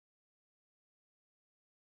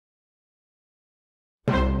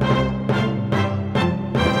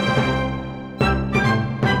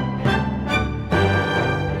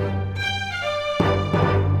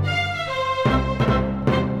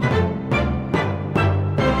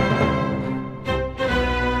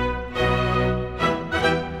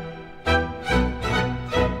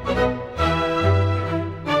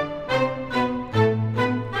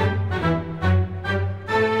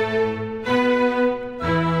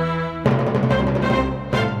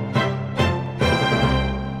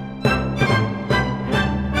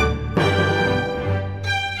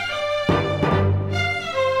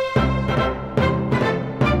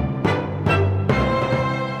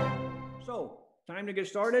time to get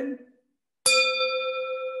started.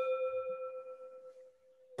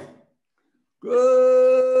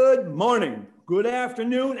 Good morning, good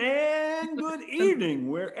afternoon, and good evening,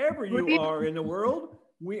 wherever you are in the world.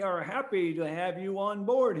 We are happy to have you on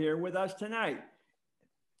board here with us tonight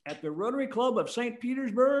at the Rotary Club of St.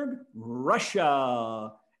 Petersburg,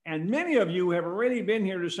 Russia. And many of you have already been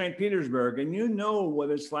here to St. Petersburg, and you know what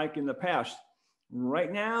it's like in the past.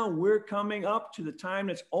 Right now, we're coming up to the time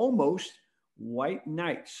that's almost white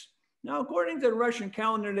nights. Now, according to the Russian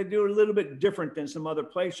calendar, they do it a little bit different than some other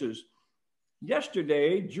places.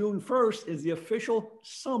 Yesterday, June 1st, is the official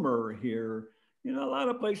summer here. You know, a lot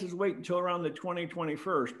of places wait until around the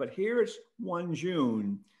 21st, but here it's 1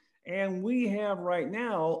 June. And we have right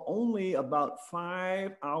now only about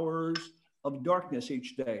 5 hours of darkness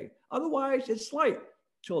each day. Otherwise, it's light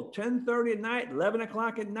till 10:30 at night, 11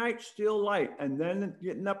 o'clock at night, still light. And then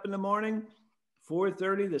getting up in the morning,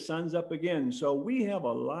 4:30, the sun's up again. So we have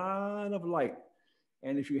a lot of light.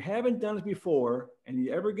 And if you haven't done it before, and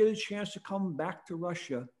you ever get a chance to come back to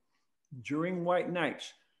Russia during white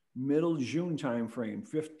nights, middle June timeframe,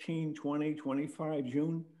 15, 20, 25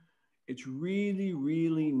 June, it's really,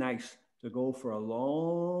 really nice to go for a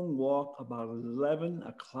long walk about 11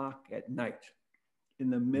 o'clock at night in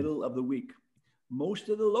the middle of the week. Most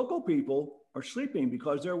of the local people are sleeping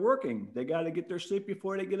because they're working. They got to get their sleep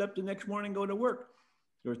before they get up the next morning and go to work.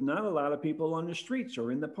 There's not a lot of people on the streets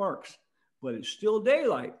or in the parks, but it's still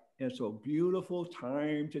daylight. And it's a beautiful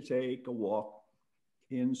time to take a walk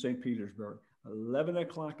in St. Petersburg, 11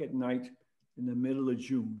 o'clock at night in the middle of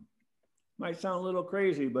June. Might sound a little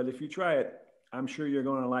crazy, but if you try it, I'm sure you're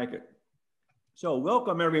going to like it. So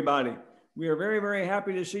welcome, everybody. We are very, very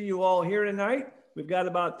happy to see you all here tonight. We've got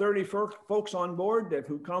about 30 folks on board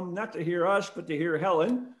who come not to hear us, but to hear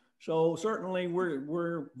Helen. So certainly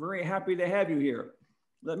we're very happy to have you here.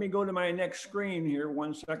 Let me go to my next screen here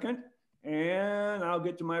 1 second, and I'll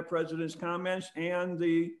get to my president's comments and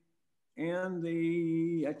the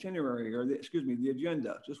itinerary, or the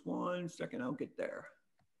agenda. Just 1 second, I'll get there.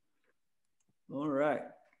 All right.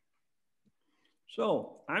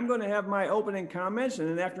 So I'm going to have my opening comments, and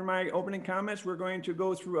then after my opening comments, we're going to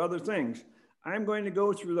go through other things. I'm going to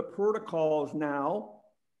go through the protocols now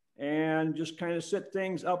and just kind of set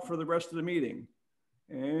things up for the rest of the meeting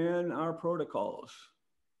and our protocols.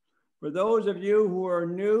 For those of you who are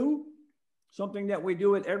new, something that we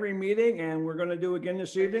do at every meeting, and we're going to do again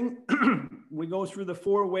this evening, we go through the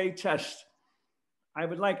 4-way test. I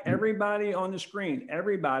would like everybody on the screen,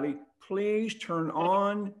 everybody, please turn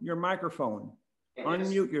on your microphone.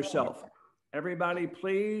 Unmute yourself. Everybody,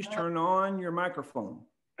 please turn on your microphone.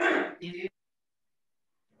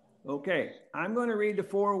 Okay, I'm going to read the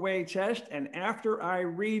 4-way test, and after I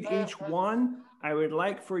read each one, I would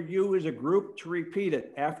like for you as a group to repeat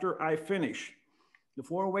it after I finish. The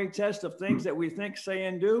 4-way test of things that we think, say,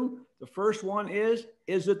 and do. The first one is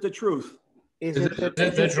it the truth? Is it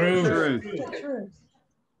the truth?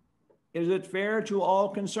 Is it fair to all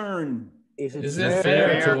concerned? Is it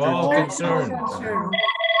fair to all concerned?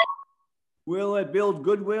 Will it build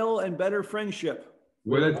goodwill and better friendship?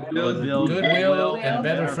 Will it build goodwill and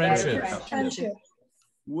better friendship?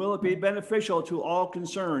 Will it be beneficial to all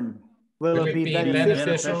concerned? Will it be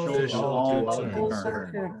beneficial to all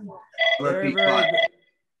concerned?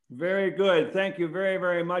 Very good. Thank you very,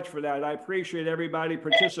 very much for that. I appreciate everybody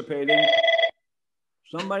participating.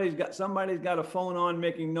 Somebody's got a phone on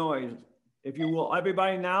making noise. If you will,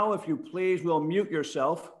 everybody now, if you please, will mute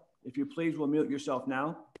yourself. If you please, will mute yourself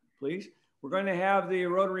now, please. We're going to have the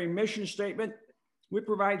Rotary mission statement. We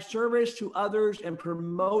provide service to others and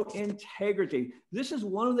promote integrity. This is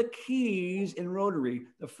one of the keys in Rotary,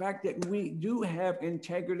 the fact that we do have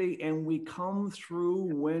integrity and we come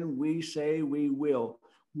through when we say we will.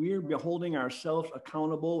 We're holding ourselves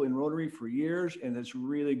accountable in Rotary for years, and it's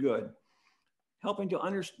really good. Helping to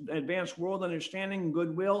advance world understanding,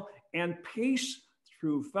 goodwill, and peace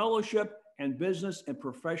through fellowship and business and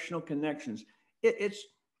professional connections. It's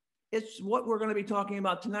what we're going to be talking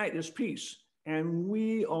about tonight is peace. And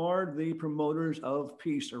we are the promoters of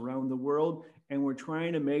peace around the world, and we're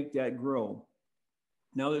trying to make that grow.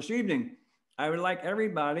 Now this evening, I would like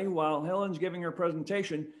everybody, while Helen's giving her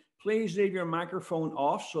presentation, please leave your microphone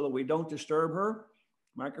off so that we don't disturb her.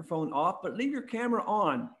 Microphone off, but leave your camera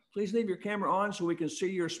on. Please leave your camera on so we can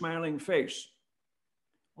see your smiling face.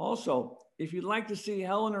 Also, if you'd like to see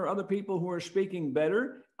Helen or other people who are speaking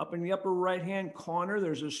better, up in the upper right-hand corner,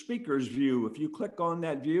 there's a speaker's view. If you click on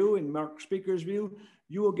that view and mark speaker's view,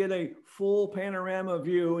 you will get a full panorama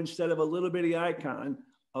view instead of a little bitty icon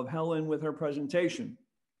of Helen with her presentation.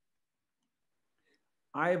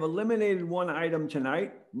 I have eliminated one item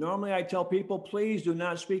tonight. Normally I tell people, please do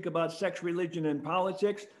not speak about sex, religion, and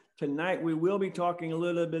politics. Tonight, we will be talking a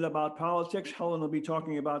little bit about politics. Helen will be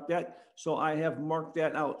talking about that. So I have marked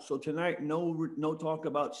that out. So tonight, no talk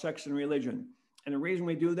about sex and religion. And the reason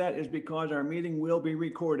we do that is because our meeting will be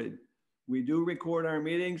recorded. We do record our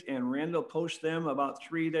meetings, and Randall posts them about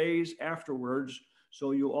 3 days afterwards.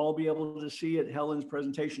 So you'll all be able to see it, Helen's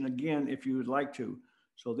presentation again, if you would like to.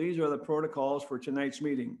 So these are the protocols for tonight's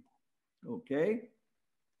meeting. Okay.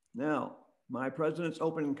 Now, my president's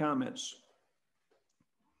opening comments.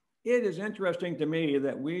 It is interesting to me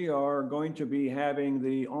that we are going to be having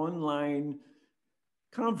the online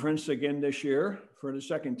conference again this year for the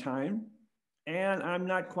second time, and I'm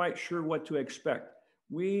not quite sure what to expect.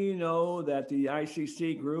 We know that the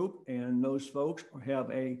ICC group and those folks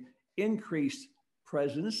have a increased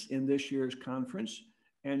presence in this year's conference,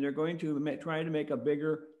 and they're going to try to make a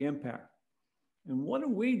bigger impact. And what are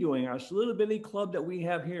we doing? Our little bitty club that we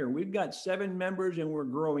have here, we've got 7 members and we're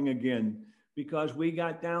growing again, because we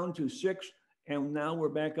got down to 6 and now we're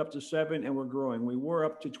back up to 7 and we're growing. We were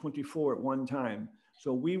up to 24 at one time.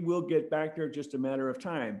 So we will get back there, just a matter of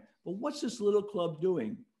time. But what's this little club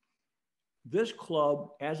doing? This club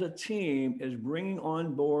as a team is bringing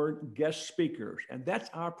on board guest speakers. And that's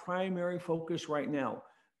our primary focus right now.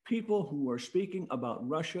 People who are speaking about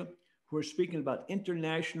Russia, who are speaking about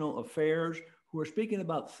international affairs, who are speaking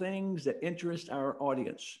about things that interest our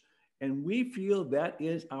audience. And we feel that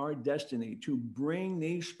is our destiny, to bring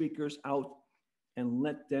these speakers out and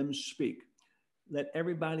let them speak. Let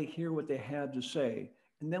everybody hear what they have to say.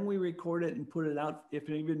 And then we record it and put it out if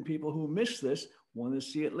even people who miss this want to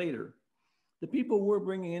see it later. The people we're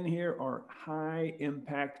bringing in here are high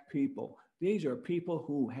impact people. These are people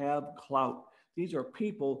who have clout. These are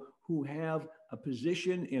people who have a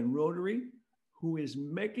position in Rotary, who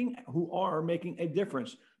are making a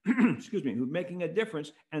difference. Excuse me, who's making a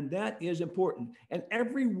difference, and that is important. And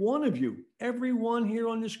every one of you, everyone here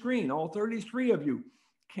on the screen, all 33 of you,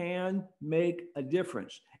 can make a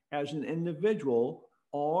difference as an individual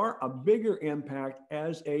or a bigger impact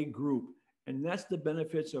as a group. And that's the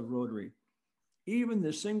benefits of Rotary. Even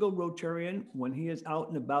the single Rotarian, when he is out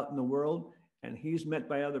and about in the world and he's met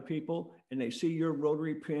by other people and they see your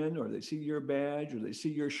Rotary pin or they see your badge or they see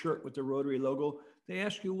your shirt with the Rotary logo, they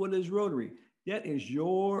ask you, what is Rotary? That is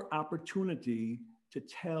your opportunity to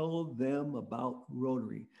tell them about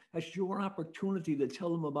Rotary. That's your opportunity to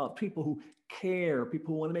tell them about people who care,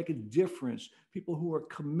 people who want to make a difference, people who are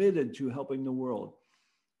committed to helping the world.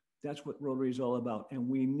 That's what Rotary is all about. And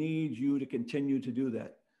we need you to continue to do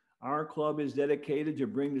that. Our club is dedicated to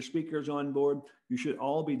bring the speakers on board. You should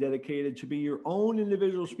all be dedicated to be your own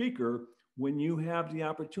individual speaker when you have the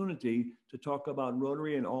opportunity to talk about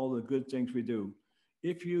Rotary and all the good things we do.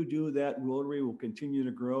 If you do that, Rotary will continue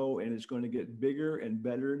to grow and it's going to get bigger and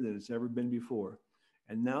better than it's ever been before.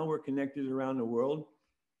 And now we're connected around the world.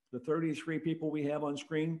 The 33 people we have on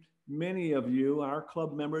screen, many of you, our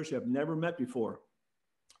club members, have never met before.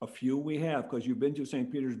 A few we have because you've been to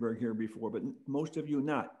St. Petersburg here before, but most of you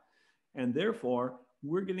not. And therefore,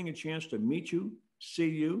 we're getting a chance to meet you, see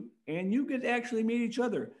you, and you get to actually meet each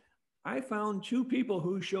other. I found 2 people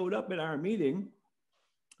who showed up at our meeting,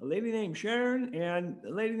 a lady named Sharon and a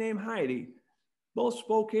lady named Heidi. Both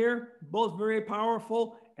spoke here, both very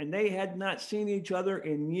powerful, and they had not seen each other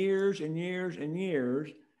in years and years and years.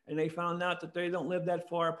 And they found out that they don't live that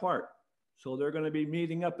far apart. So they're going to be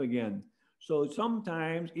meeting up again. So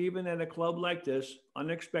sometimes, even at a club like this,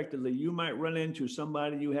 unexpectedly, you might run into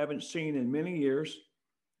somebody you haven't seen in many years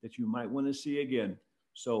that you might want to see again.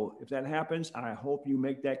 So if that happens, I hope you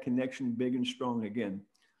make that connection big and strong again.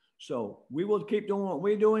 So we will keep doing what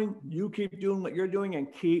we're doing. You keep doing what you're doing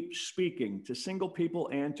and keep speaking to single people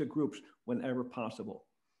and to groups whenever possible.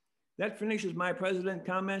 That finishes my president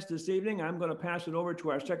comments this evening. I'm going to pass it over to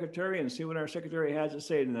our secretary and see what our secretary has to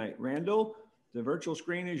say tonight. Randall, the virtual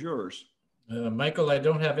screen is yours. Michael, I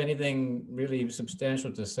don't have anything really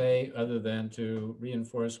substantial to say other than to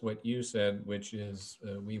reinforce what you said, which is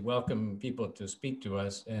we welcome people to speak to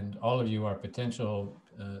us, and all of you are potential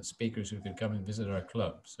speakers who could come and visit our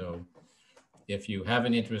club. So if you have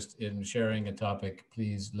an interest in sharing a topic,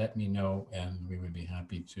 please let me know, and we would be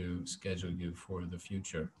happy to schedule you for the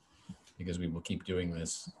future, because we will keep doing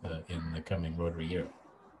this in the coming Rotary year.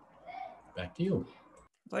 Back to you.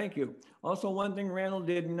 Thank you. Also, one thing Randall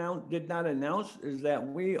did not announce is that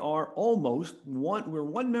we are almost we're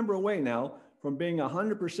 1 member away now from being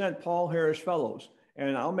 100% Paul Harris Fellows.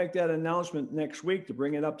 And I'll make that announcement next week to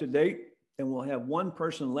bring it up to date. And we'll have 1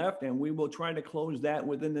 person left, and we will try to close that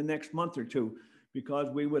within the next month or 2, because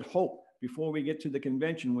we would hope before we get to the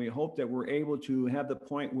convention, we hope that we're able to have the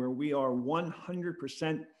point where we are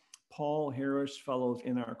 100% Paul Harris Fellows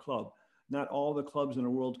in our club. Not all the clubs in the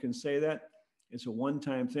world can say that. It's a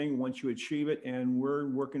one-time thing once you achieve it, and we're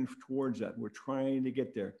working towards that. We're trying to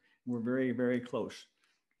get there. We're very, very close.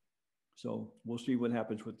 So we'll see what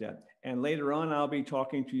happens with that. And later on, I'll be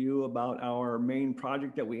talking to you about our main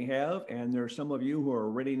project that we have. And there are some of you who are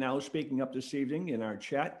already now speaking up this evening in our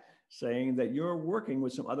chat, saying that you're working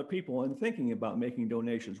with some other people and thinking about making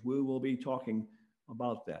donations. We will be talking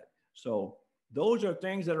about that. So those are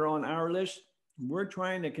things that are on our list. We're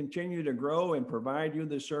trying to continue to grow and provide you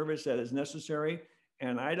the service that is necessary.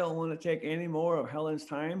 And I don't want to take any more of Helen's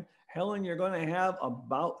time. Helen, you're going to have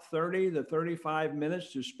about 30 to 35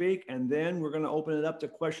 minutes to speak, and then we're going to open it up to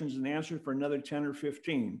questions and answers for another 10 or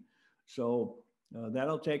 15. So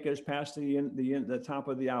that'll take us past the top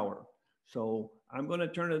of the hour. So I'm going to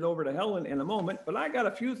turn it over to Helen in a moment, but I got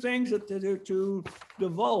a few things to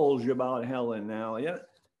divulge about Helen now. Yeah.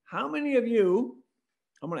 How many of you,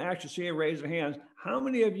 I'm going to actually see you raise your hands, how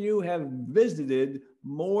many of you have visited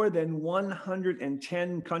more than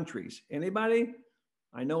 110 countries? Anybody?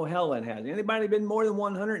 I know Helen has. Anybody been more than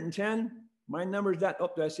 110? My number's that.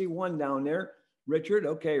 Oh, I see one down there. Richard.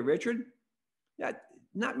 Okay, Richard. Yeah,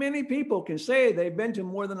 not many people can say they've been to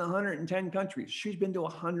more than 110 countries. She's been to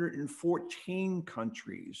 114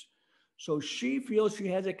 countries. So she feels she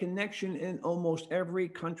has a connection in almost every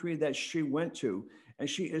country that she went to. And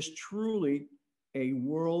she is truly a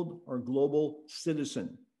world or global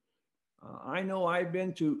citizen. I know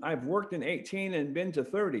I've worked in 18 and been to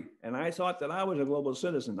 30, and I thought that I was a global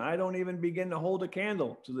citizen. I don't even begin to hold a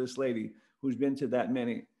candle to this lady who's been to that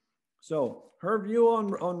many. So her view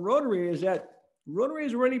on Rotary is that Rotary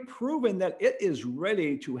has already proven that it is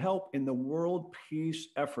ready to help in the world peace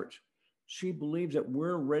effort. She believes that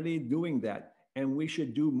we're ready doing that, and we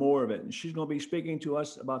should do more of it. And she's going to be speaking to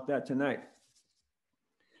us about that tonight.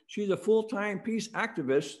 She's a full-time peace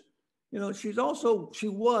activist. You know, she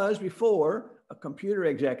was before a computer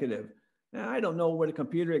executive. Now, I don't know what a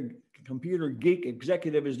computer geek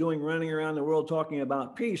executive is doing running around the world talking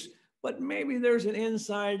about peace, but maybe there's an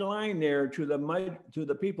inside line there to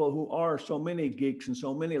the people who are so many geeks and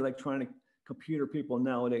so many electronic computer people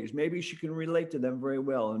nowadays. Maybe she can relate to them very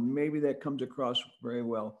well, and maybe that comes across very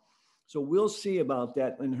well. So we'll see about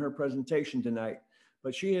that in her presentation tonight.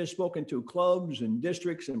 But she has spoken to clubs and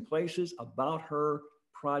districts and places about her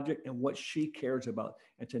project and what she cares about.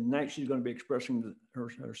 And tonight she's going to be expressing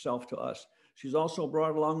herself to us. She's also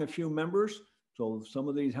brought along a few members. So some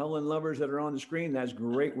of these Helen lovers that are on the screen, that's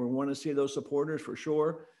great. We want to see those supporters for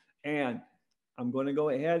sure. And I'm going to go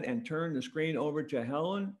ahead and turn the screen over to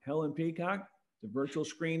Helen Peacock. The virtual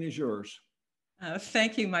screen is yours.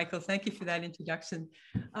 Thank you, Michael. Thank you for that introduction.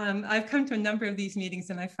 I've come to a number of these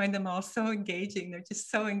meetings and I find them all so engaging. They're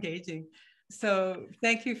just so engaging. So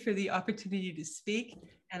thank you for the opportunity to speak.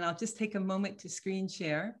 And I'll just take a moment to screen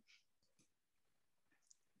share.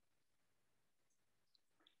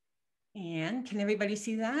 And can everybody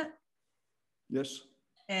see that? Yes.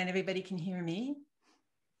 And everybody can hear me?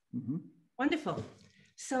 Mm-hmm. Wonderful.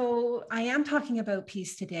 So I am talking about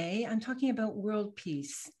peace today. I'm talking about world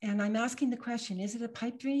peace. And I'm asking the question, is it a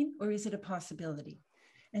pipe dream or is it a possibility?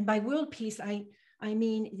 And by world peace, I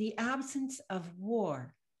mean the absence of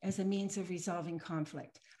war as a means of resolving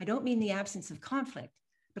conflict. I don't mean the absence of conflict,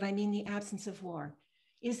 but I mean the absence of war.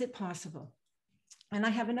 Is it possible? And I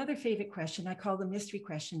have another favorite question I call the mystery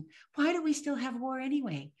question. Why do we still have war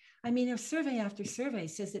anyway? I mean, if survey after survey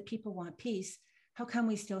says that people want peace, how come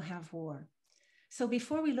we still have war? So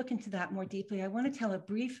before we look into that more deeply, I want to tell a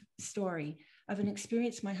brief story of an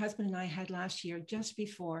experience my husband and I had last year, just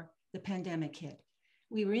before the pandemic hit.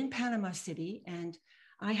 We were in Panama City, and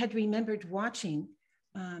I had remembered watching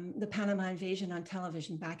the Panama invasion on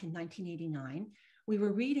television back in 1989. We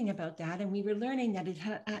were reading about that, and we were learning that it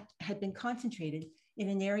had been concentrated in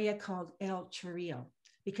an area called El Chorrillo,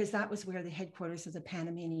 because that was where the headquarters of the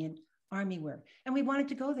Panamanian army were. And we wanted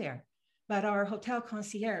to go there. But our hotel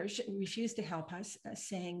concierge refused to help us,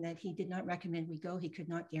 saying that he did not recommend we go. He could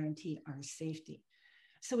not guarantee our safety.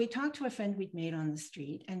 So we talked to a friend we'd made on the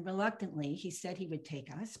street, and reluctantly, he said he would take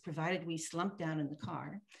us, provided we slumped down in the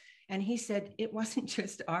car. And he said it wasn't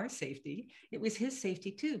just our safety, it was his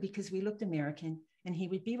safety too, because we looked American and he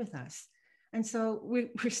would be with us. And so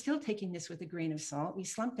we're still taking this with a grain of salt. We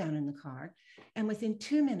slumped down in the car, and within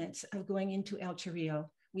 2 minutes of going into El Chorrillo,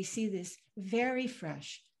 we see this very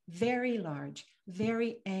fresh, very large,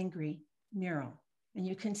 very angry mural. And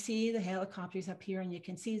you can see the helicopters up here, and you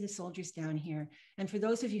can see the soldiers down here. And for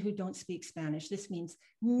those of you who don't speak Spanish, this means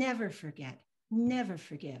never forget, never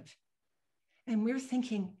forgive. And we're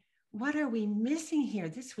thinking, what are we missing here?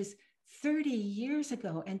 This was 30 years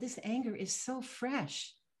ago, and this anger is so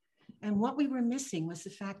fresh. And what we were missing was the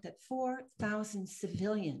fact that 4,000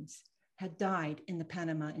 civilians had died in the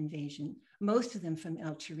Panama invasion, most of them from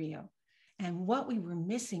El Chorrillo. And what we were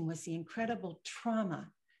missing was the incredible trauma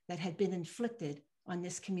that had been inflicted on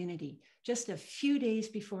this community. Just a few days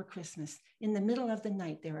before Christmas, in the middle of the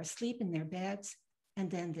night, they're asleep in their beds, and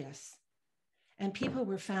then this. And people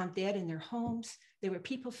were found dead in their homes. There were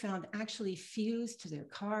people found actually fused to their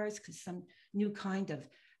cars because some new kind of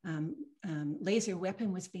laser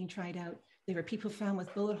weapon was being tried out. There were people found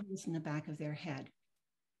with bullet holes in the back of their head.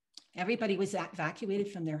 Everybody was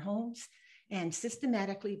evacuated from their homes, and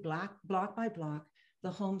systematically, block by block,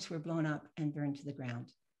 the homes were blown up and burned to the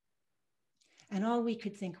ground. And all we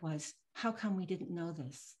could think was, how come we didn't know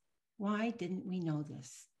this? Why didn't we know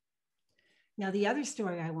this? Now, the other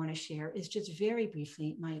story I want to share is just very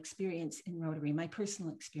briefly my experience in Rotary, my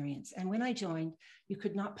personal experience. And when I joined, you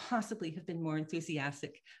could not possibly have been more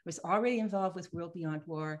enthusiastic. I was already involved with World Beyond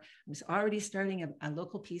War. I was already starting a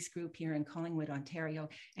local peace group here in Collingwood, Ontario.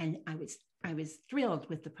 And I was thrilled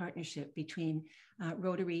with the partnership between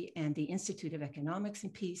Rotary and the Institute of Economics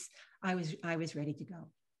and Peace. I was ready to go.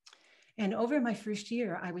 And over my first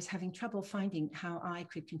year, I was having trouble finding how I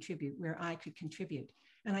could contribute, where I could contribute.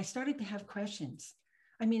 And I started to have questions.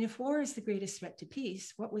 I mean, if war is the greatest threat to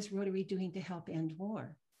peace, what was Rotary doing to help end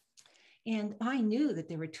war? And I knew that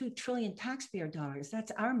there were 2 trillion taxpayer dollars,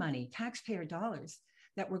 that's our money, taxpayer dollars,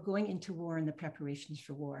 that were going into war and the preparations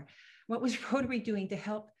for war. What was Rotary doing to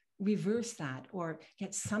help reverse that or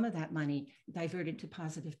get some of that money diverted to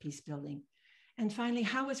positive peace building? And finally,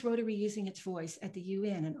 how was Rotary using its voice at the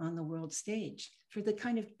UN and on the world stage for the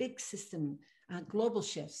kind of big system, global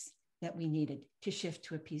shifts that we needed to shift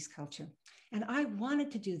to a peace culture? And I wanted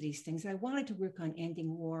to do these things. I wanted to work on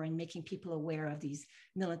ending war and making people aware of these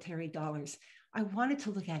military dollars. I wanted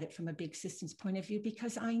to look at it from a big systems point of view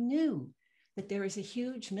because I knew that there is a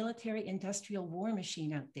huge military industrial war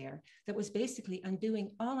machine out there that was basically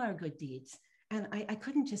undoing all our good deeds. And I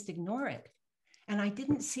couldn't just ignore it. And I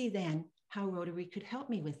didn't see then how Rotary could help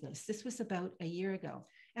me with this. This was about a year ago.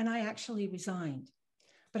 And I actually resigned.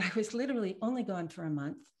 But I was literally only gone for a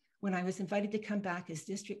month when I was invited to come back as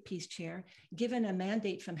district peace chair, given a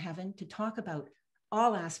mandate from heaven to talk about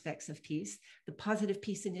all aspects of peace, the positive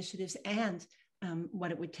peace initiatives, and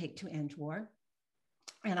what it would take to end war.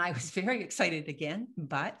 And I was very excited again,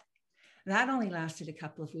 but that only lasted a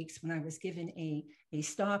couple of weeks when I was given a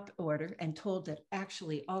stop order and told that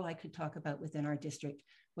actually all I could talk about within our district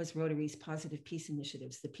was Rotary's positive peace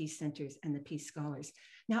initiatives, the peace centers and the peace scholars.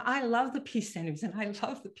 Now, I love the peace centers and I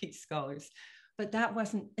love the peace scholars, but that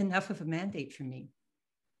wasn't enough of a mandate for me.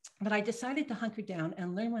 But I decided to hunker down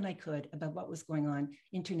and learn what I could about what was going on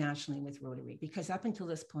internationally with Rotary, because up until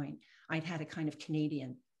this point, I'd had a kind of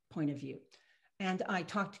Canadian point of view. And I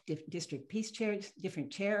talked to district peace chairs, different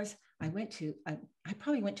chairs. I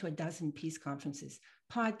probably went to a dozen peace conferences,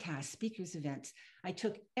 podcasts, speakers events. I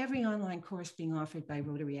took every online course being offered by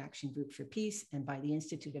Rotary Action Group for Peace and by the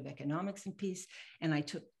Institute of Economics and Peace. And I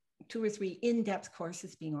took 2 or 3 in-depth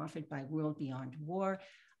courses being offered by World Beyond War.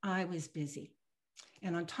 I was busy.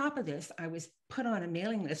 And on top of this, I was put on a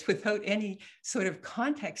mailing list without any sort of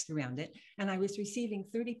context around it. And I was receiving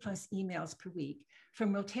 30 plus emails per week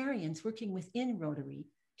from Rotarians working within Rotary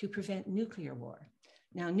to prevent nuclear war.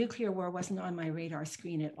 Now, nuclear war wasn't on my radar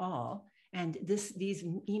screen at all. And these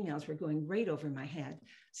emails were going right over my head.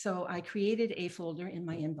 So I created a folder in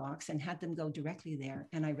my inbox and had them go directly there.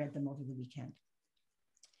 And I read them over the weekend.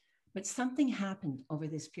 But something happened over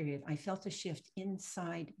this period. I felt a shift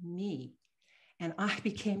inside me. And I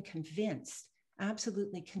became convinced,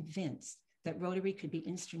 absolutely convinced, that Rotary could be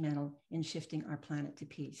instrumental in shifting our planet to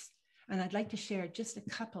peace. And I'd like to share just a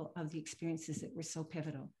couple of the experiences that were so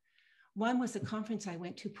pivotal. One was a conference I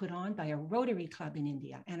went to put on by a Rotary club in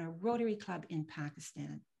India and a Rotary club in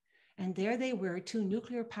Pakistan. And there they were, 2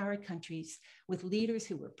 nuclear-powered countries with leaders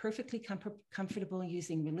who were perfectly comfortable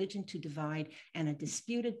using religion to divide and a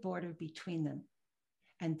disputed border between them.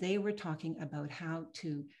 And they were talking about how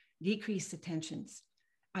to decrease the tensions.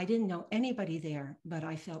 I didn't know anybody there, but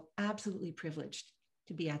I felt absolutely privileged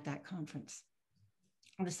to be at that conference.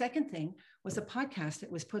 And the second thing was a podcast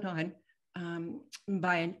that was put on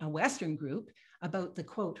by a Western group about the,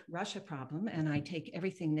 quote, Russia problem. And I take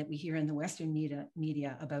everything that we hear in the Western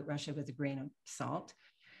media about Russia with a grain of salt.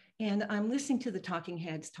 And I'm listening to the talking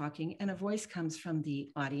heads talking, and a voice comes from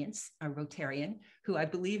the audience, a Rotarian, who I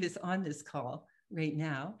believe is on this call right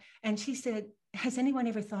now. And she said, has anyone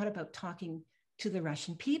ever thought about talking to the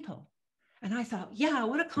Russian people? And I thought, yeah,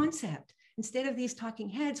 what a concept. Instead of these talking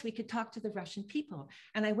heads, we could talk to the Russian people.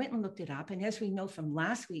 And I went and looked it up. And as we know from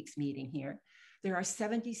last week's meeting here, there are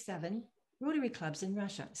 77 Rotary clubs in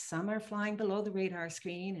Russia. Some are flying below the radar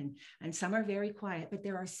screen and some are very quiet, but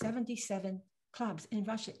there are 77 clubs in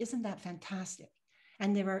Russia. Isn't that fantastic?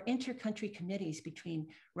 And there are inter-country committees between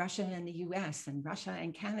Russia and the US and Russia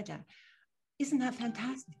and Canada. Isn't that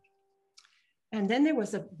fantastic? And then there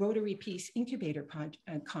was a Rotary Peace Incubator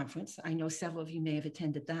Conference. I know several of you may have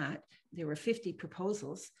attended that. There were 50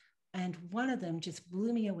 proposals, and one of them just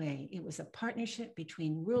blew me away. It was a partnership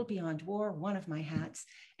between World Beyond War, one of my hats,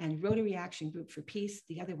 and Rotary Action Group for Peace,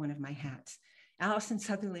 the other one of my hats. Alison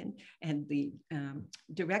Sutherland and the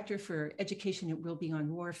Director for Education at World Beyond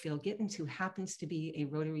War, Phil Gittins, who happens to be a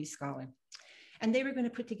Rotary scholar. And they were going to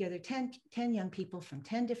put together 10 young people from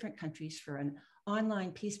 10 different countries for an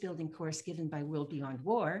online peace building course given by World Beyond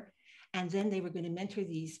War. And then they were going to mentor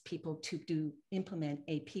these people to implement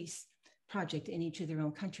a peace project in each of their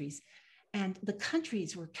own countries. And the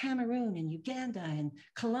countries were Cameroon and Uganda and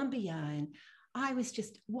Colombia. And I was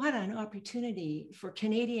just, what an opportunity for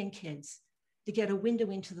Canadian kids to get a window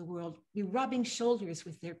into the world, be rubbing shoulders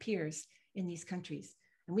with their peers in these countries.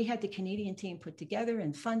 And we had the Canadian team put together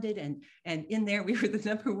and funded, and in there we were the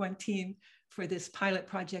 #1 team for this pilot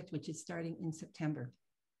project, which is starting in September.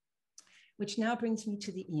 Which now brings me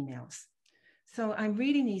to the emails. So I'm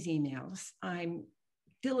reading these emails. I'm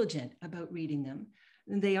diligent about reading them.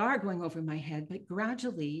 And they are going over my head, but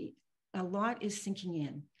gradually a lot is sinking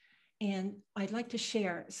in. And I'd like to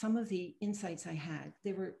share some of the insights I had.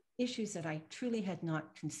 There were issues that I truly had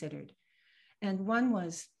not considered. And one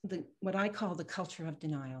was what I call the culture of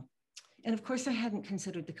denial. And of course, I hadn't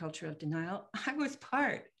considered the culture of denial. I was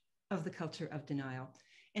part of the culture of denial.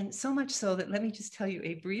 And so much so that, let me just tell you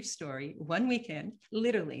a brief story. One weekend,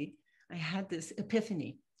 literally, I had this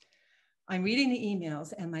epiphany. I'm reading the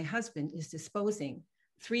emails and my husband is disposing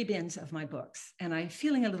 3 bins of my books. And I'm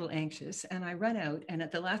feeling a little anxious and I run out and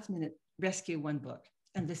at the last minute rescue 1 book.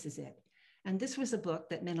 And this is it. And this was a book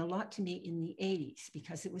that meant a lot to me in the 80s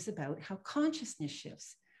because it was about how consciousness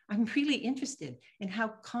shifts. I'm really interested in how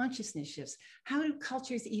consciousness shifts. How do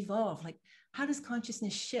cultures evolve? Like, how does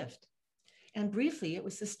consciousness shift? And briefly, it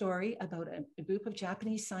was the story about a group of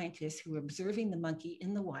Japanese scientists who were observing the monkey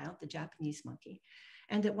in the wild, the Japanese monkey,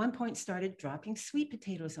 and at one point started dropping sweet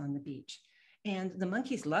potatoes on the beach. And the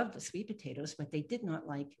monkeys loved the sweet potatoes, but they did not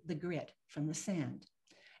like the grit from the sand.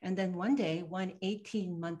 And then one day, one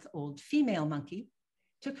 18-month-old female monkey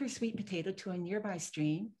took her sweet potato to a nearby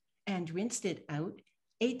stream and rinsed it out,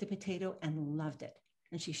 ate the potato and loved it.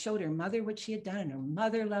 And she showed her mother what she had done and her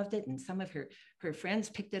mother loved it. And some of her friends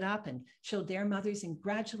picked it up and showed their mothers. And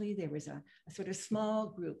gradually there was a sort of small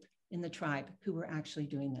group in the tribe who were actually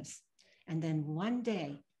doing this. And then one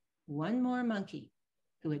day, one more monkey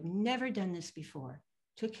who had never done this before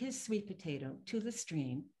took his sweet potato to the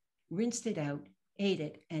stream, rinsed it out, ate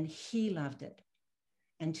it, and he loved it.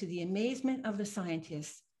 And to the amazement of the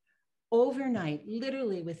scientists, overnight,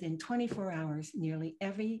 literally within 24 hours, nearly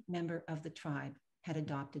every member of the tribe had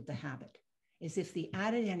adopted the habit, as if the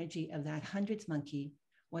added energy of that hundreds monkey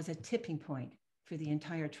was a tipping point for the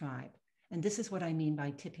entire tribe. And this is what I mean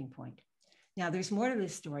by tipping point. Now, there's more to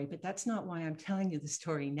this story, but that's not why I'm telling you the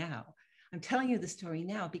story now. I'm telling you the story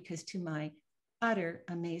now because to my utter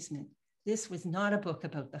amazement, this was not a book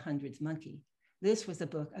about the hundreds monkey. This was a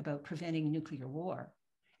book about preventing nuclear war.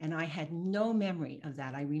 And I had no memory of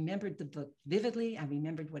that. I remembered the book vividly. I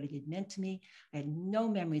remembered what it had meant to me. I had no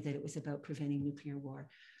memory that it was about preventing nuclear war.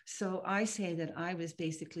 So I say that I was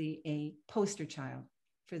basically a poster child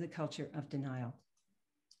for the culture of denial.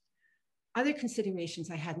 Other considerations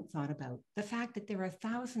I hadn't thought about, the fact that there are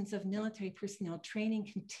thousands of military personnel training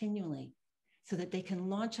continually so that they can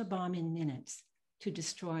launch a bomb in minutes to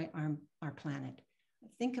destroy our planet.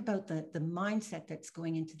 Think about the mindset that's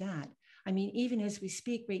going into that. I mean, even as we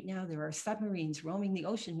speak right now, there are submarines roaming the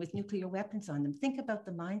ocean with nuclear weapons on them. Think about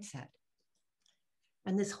the mindset.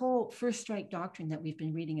 And this whole first strike doctrine that we've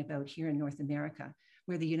been reading about here in North America,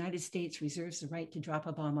 where the United States reserves the right to drop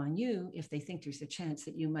a bomb on you if they think there's a chance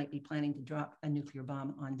that you might be planning to drop a nuclear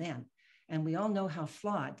bomb on them. And we all know how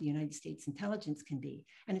flawed the United States intelligence can be.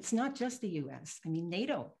 And it's not just the US. I mean,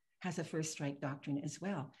 NATO has a first strike doctrine as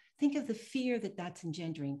well. Think of the fear that that's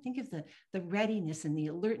engendering. Think of the readiness and the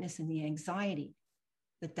alertness and the anxiety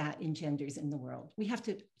that that engenders in the world. We have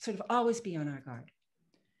to sort of always be on our guard.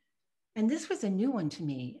 And this was a new one to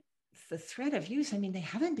me. The threat of use, I mean, they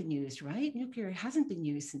haven't been used, right? Nuclear hasn't been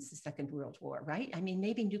used since the Second World War, right? I mean,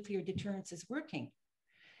 maybe nuclear deterrence is working.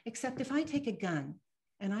 Except if I take a gun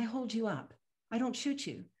and I hold you up, I don't shoot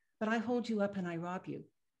you, but I hold you up and I rob you.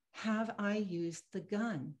 Have I used the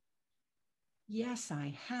gun? Yes,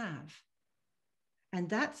 I have. And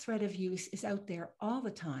that threat of use is out there all the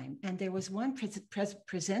time. And there was one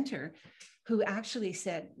presenter who actually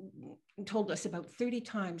told us about 30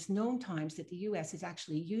 times, known times, that the US has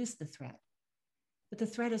actually used the threat. But the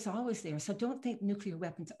threat is always there. So don't think nuclear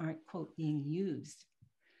weapons aren't, quote, being used.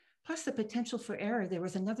 Plus the potential for error. There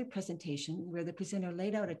was another presentation where the presenter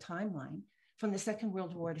laid out a timeline from the Second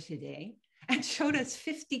World War to today and showed us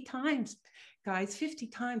 50 times, guys, 50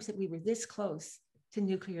 times that we were this close to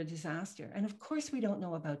nuclear disaster. And of course, we don't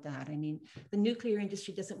know about that. I mean, the nuclear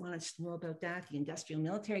industry doesn't want us to know about that. The industrial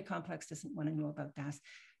military complex doesn't want to know about that.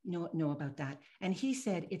 Know about that. And he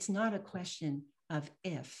said, it's not a question of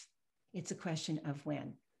if, it's a question of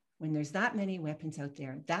when. When there's that many weapons out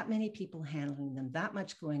there, that many people handling them, that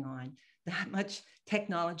much going on, that much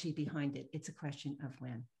technology behind it, it's a question of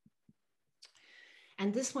when.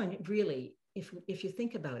 And this one really, if you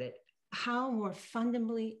think about it, how more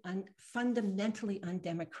fundamentally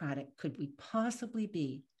undemocratic could we possibly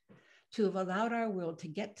be to have allowed our world to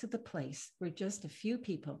get to the place where just a few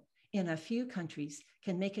people in a few countries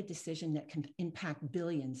can make a decision that can impact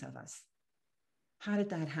billions of us? How did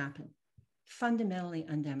that happen? Fundamentally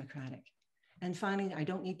undemocratic. And finally, I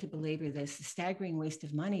don't need to belabor this, the staggering waste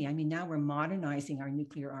of money. I mean, now we're modernizing our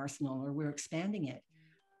nuclear arsenal, or we're expanding it,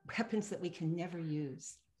 weapons that we can never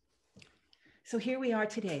use. So here we are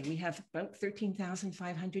today. We have about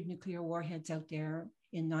 13,500 nuclear warheads out there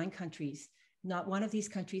in 9 countries. Not one of these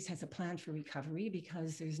countries has a plan for recovery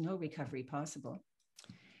because there's no recovery possible.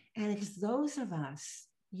 And it's those of us,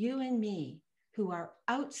 you and me, who are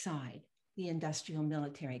outside the industrial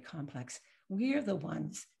military complex, we're the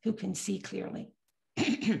ones who can see clearly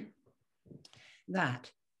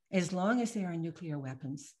that as long as there are nuclear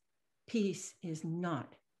weapons, peace is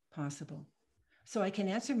not possible. So I can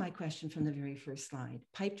answer my question from the very first slide.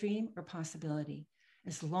 Pipe dream or possibility?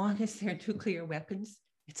 As long as there are nuclear weapons,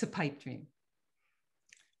 it's a pipe dream.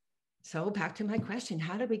 So back to my question,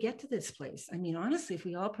 how did we get to this place? I mean, honestly, if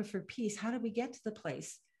we all prefer peace, how did we get to the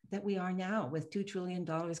place that we are now with $2 trillion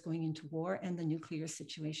going into war and the nuclear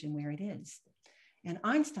situation where it is? And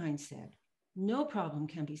Einstein said, no problem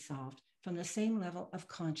can be solved from the same level of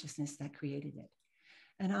consciousness that created it.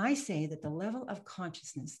 And I say that the level of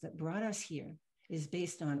consciousness that brought us here is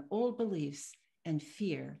based on old beliefs and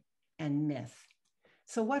fear and myth.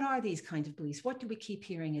 So what are these kinds of beliefs? What do we keep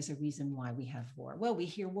hearing as a reason why we have war? Well, we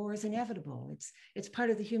hear war is inevitable. It's part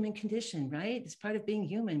of the human condition, right? It's part of being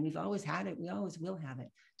human. We've always had it. We always will have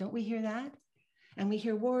it. Don't we hear that? And we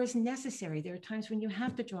hear war is necessary. There are times when you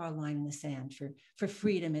have to draw a line in the sand for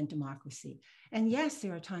freedom and democracy. And yes,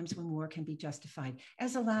 there are times when war can be justified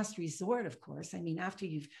as a last resort, of course. I mean, after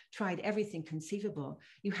you've tried everything conceivable,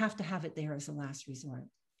 you have to have it there as a last resort.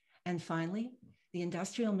 And finally, the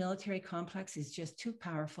industrial military complex is just too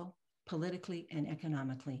powerful politically and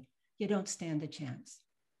economically. You don't stand a chance.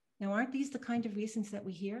 Now, aren't these the kind of reasons that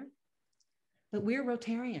we hear? But we're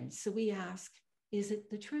Rotarians, so we ask, is it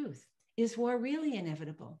the truth? Is war really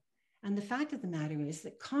inevitable? And the fact of the matter is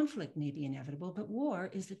that conflict may be inevitable, but war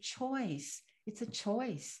is a choice. It's a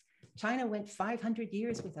choice. China went 500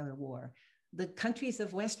 years without a war. The countries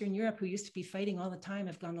of Western Europe who used to be fighting all the time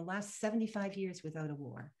have gone the last 75 years without a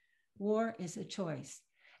war. War is a choice.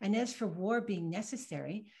 And as for war being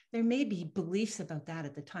necessary, there may be beliefs about that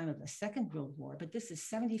at the time of the Second World War, but this is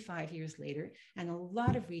 75 years later, and a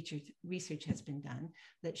lot of research has been done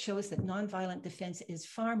that shows that nonviolent defense is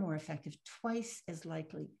far more effective, twice as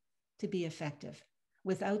likely to be effective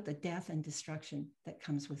without the death and destruction that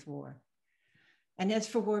comes with war. And as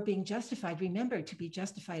for war being justified, remember, to be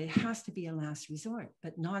justified, it has to be a last resort,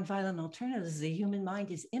 but nonviolent alternatives, the human mind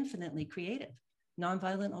is infinitely creative.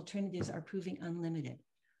 Nonviolent alternatives are proving unlimited.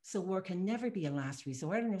 So war can never be a last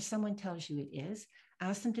resort. And if someone tells you it is,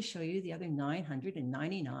 ask them to show you the other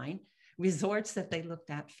 999 resorts that they looked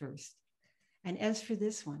at first. And as for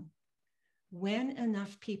this one, when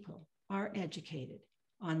enough people are educated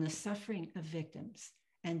on the suffering of victims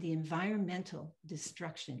and the environmental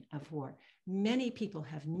destruction of war, many people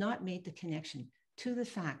have not made the connection to the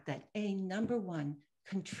fact that a #1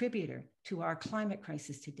 contributor to our climate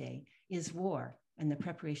crisis today is war and the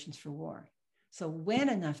preparations for war. So when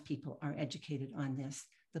enough people are educated on this,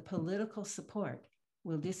 the political support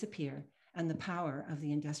will disappear and the power of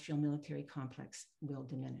the industrial military complex will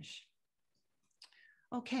diminish.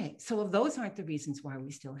 Okay, so if those aren't the reasons why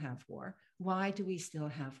we still have war, why do we still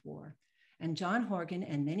have war? And John Horgan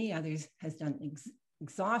and many others has done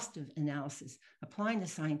exhaustive analysis applying the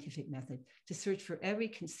scientific method to search for every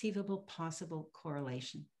conceivable possible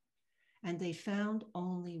correlation. And they found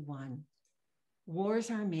only one. Wars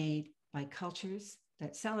are made by cultures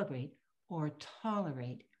that celebrate or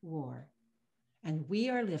tolerate war. And we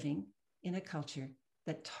are living in a culture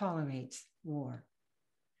that tolerates war.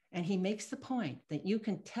 And he makes the point that you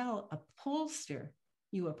can tell a pollster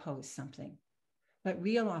you oppose something, but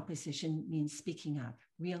real opposition means speaking up.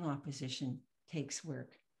 Real opposition takes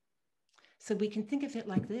work. So we can think of it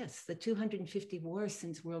like this: the 250 wars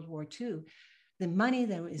since World War II, the money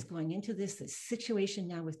that is going into this, the situation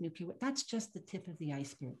now with nuclear, that's just the tip of the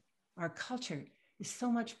iceberg. Our culture is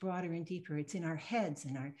so much broader and deeper. It's in our heads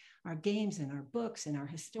and our games and our books and our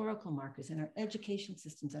historical markers and our education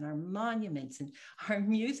systems and our monuments and our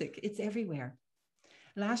music. It's everywhere.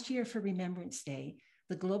 Last year for Remembrance Day,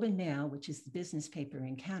 the Globe and Mail, which is the business paper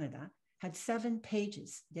in Canada, had 7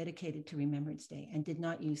 pages dedicated to Remembrance Day and did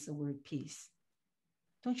not use the word peace.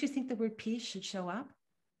 Don't you think the word peace should show up?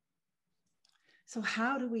 So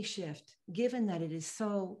how do we shift, given that it is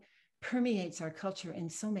so permeates our culture in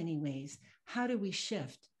so many ways? How do we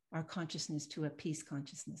shift our consciousness to a peace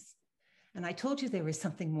consciousness? And I told you there was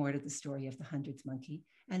something more to the story of the hundreds monkey,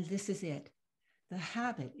 and this is it. The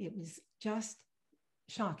habit, it was just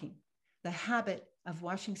shocking. The habit of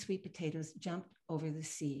washing sweet potatoes jumped over the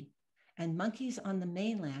sea, and monkeys on the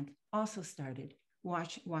mainland also started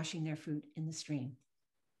washing their fruit in the stream.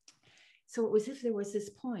 So it was as if there was this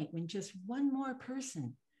point when just one more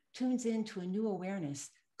person tunes into a new awareness,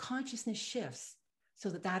 consciousness shifts so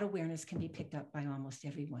that that awareness can be picked up by almost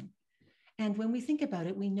everyone. And when we think about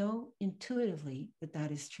it, we know intuitively that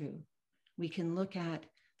that is true. We can look at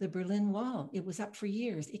the Berlin Wall. It was up for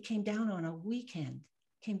years. It came down on a weekend,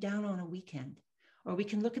 Or we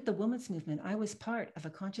can look at the women's movement. I was part of a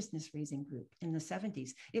consciousness raising group in the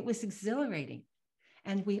 70s. It was exhilarating.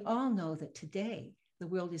 And we all know that today, the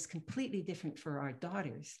world is completely different for our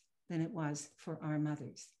daughters than it was for our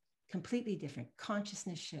mothers. Completely different,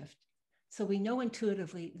 consciousness shift. So we know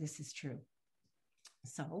intuitively this is true.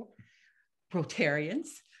 So, Rotarians,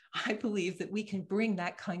 I believe that we can bring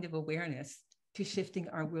that kind of awareness to shifting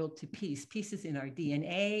our world to peace. Peace is in our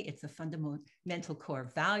DNA. It's a fundamental core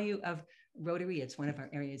value of Rotary. It's one of our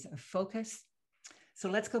areas of focus. So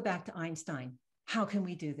let's go back to Einstein. How can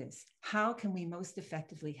we do this? How can we most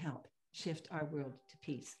effectively help shift our world to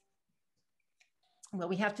peace? Well,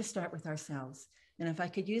 we have to start with ourselves. And if I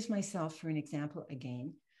could use myself for an example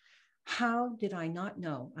again, how did I not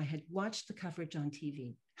know? I had watched the coverage on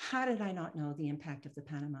TV. How did I not know the impact of the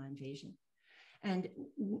Panama invasion? And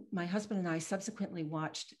my husband and I subsequently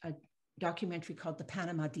watched a documentary called The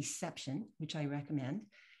Panama Deception, which I recommend.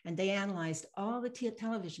 And they analyzed all the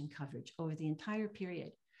television coverage over the entire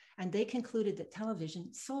period. And they concluded that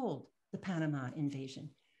television sold the Panama invasion.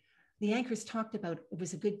 The anchors talked about it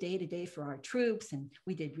was a good day today for our troops, and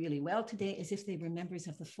we did really well today, as if they were members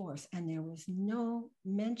of the force. And there was no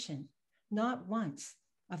mention, not once,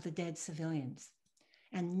 of the dead civilians,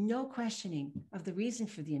 and no questioning of the reason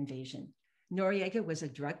for the invasion. Noriega was a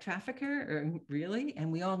drug trafficker, or really?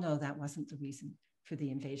 And we all know that wasn't the reason for the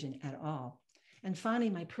invasion at all. And finally,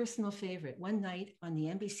 my personal favorite, one night on the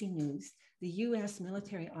NBC News, the US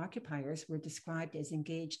military occupiers were described as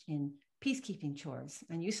engaged in peacekeeping chores,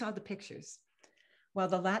 and you saw the pictures, while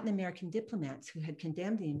the Latin American diplomats who had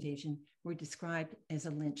condemned the invasion were described as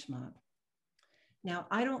a lynch mob. Now,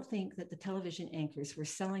 I don't think that the television anchors were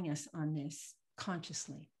selling us on this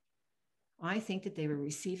consciously. I think that they were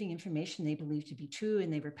receiving information they believed to be true,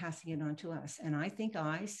 and they were passing it on to us. And I think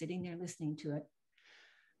I, sitting there listening to it,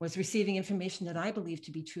 was receiving information that I believed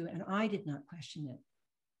to be true, and I did not question it.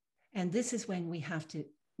 And this is when we have to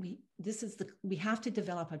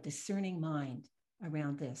develop a discerning mind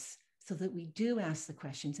around this, so that we do ask the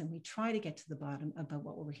questions and we try to get to the bottom about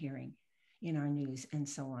what we're hearing in our news and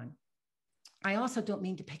so on. I also don't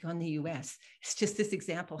mean to pick on the US. It's just this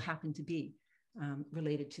example happened to be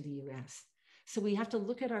related to the US. So we have to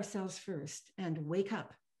look at ourselves first and wake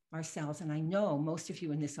up ourselves. And I know most of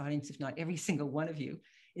you in this audience, if not every single one of you,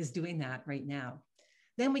 is doing that right now.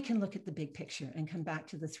 Then we can look at the big picture and come back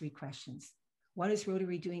to the 3 questions. What is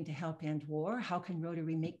Rotary doing to help end war? How can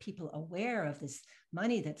Rotary make people aware of this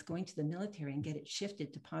money that's going to the military and get it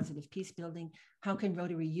shifted to positive peace building? How can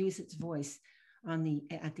Rotary use its voice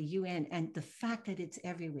at the UN, and the fact that it's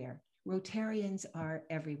everywhere? Rotarians are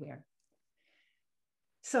everywhere.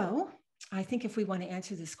 So I think if we want to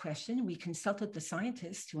answer this question, we consulted the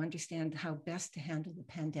scientists to understand how best to handle the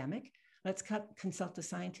pandemic. Let's consult the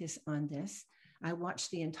scientists on this. I watched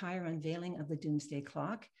the entire unveiling of the doomsday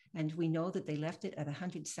clock, and we know that they left it at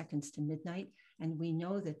 100 seconds to midnight. And we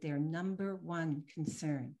know that their number 1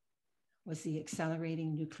 concern was the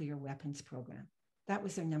accelerating nuclear weapons program. That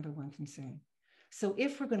was their number 1 concern. So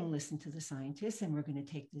if we're going to listen to the scientists and we're going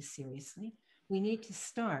to take this seriously, we need to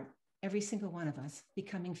start, every single one of us,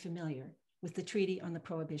 becoming familiar with the Treaty on the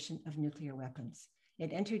Prohibition of Nuclear Weapons.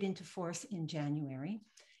 It entered into force in January.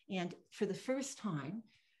 And for the first time,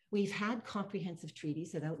 we've had comprehensive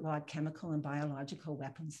treaties that outlawed chemical and biological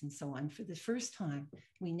weapons and so on. For the first time,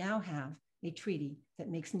 we now have a treaty that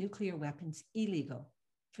makes nuclear weapons illegal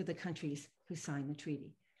for the countries who sign the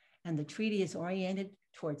treaty. And the treaty is oriented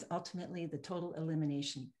towards ultimately the total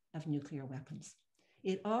elimination of nuclear weapons.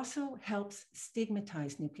 It also helps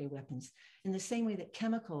stigmatize nuclear weapons in the same way that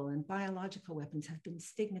chemical and biological weapons have been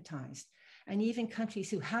stigmatized. And even countries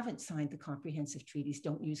who haven't signed the comprehensive treaties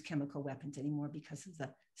don't use chemical weapons anymore because of the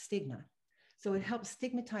stigma. So it helps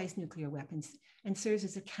stigmatize nuclear weapons and serves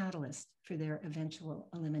as a catalyst for their eventual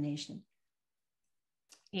elimination.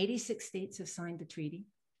 86 states have signed the treaty.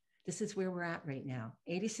 This is where we're at right now.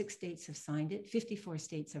 86 states have signed it, 54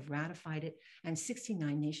 states have ratified it, and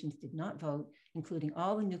 69 nations did not vote, including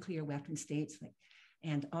all the nuclear weapon states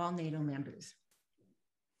and all NATO members.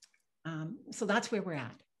 So that's where we're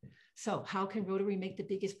at. So how can Rotary make the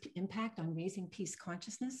biggest impact on raising peace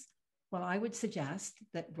consciousness? Well, I would suggest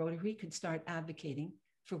that Rotary could start advocating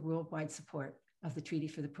for worldwide support of the Treaty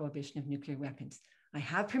for the Prohibition of Nuclear Weapons. I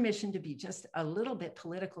have permission to be just a little bit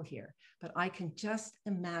political here, but I can just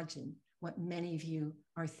imagine what many of you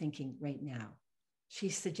are thinking right now.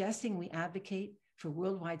 She's suggesting we advocate for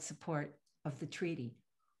worldwide support of the treaty.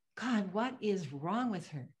 God, what is wrong with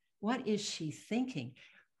her? What is she thinking?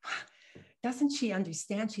 Doesn't she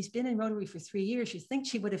understand? She's been in Rotary for 3 years. You think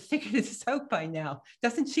she would have figured this out by now.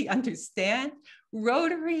 Doesn't she understand?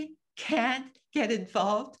 Rotary can't get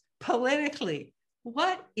involved politically.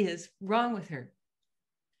 What is wrong with her?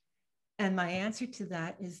 And my answer to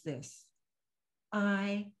that is this: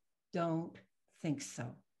 I don't think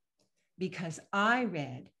so. Because I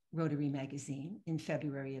read Rotary magazine in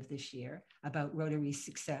February of this year about Rotary's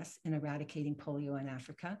success in eradicating polio in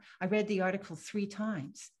Africa. I read the article 3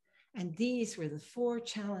 times, and these were the 4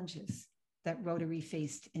 challenges that Rotary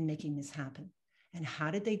faced in making this happen. And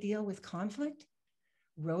how did they deal with conflict?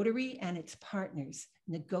 Rotary and its partners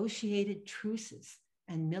negotiated truces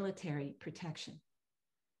and military protection.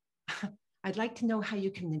 I'd like to know how you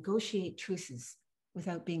can negotiate truces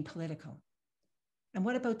without being political. And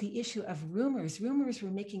what about the issue of rumors? Rumors were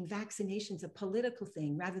making vaccinations a political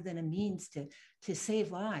thing rather than a means to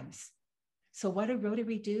save lives. So what did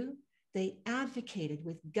Rotary do? They advocated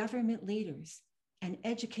with government leaders and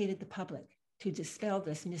educated the public to dispel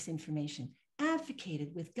this misinformation.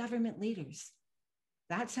 Advocated with government leaders.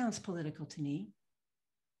 That sounds political to me.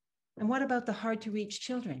 And what about the hard to reach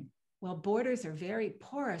children? Well, borders are very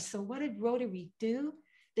porous. So what did Rotary do?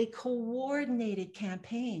 They coordinated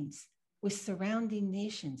campaigns with surrounding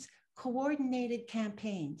nations, coordinated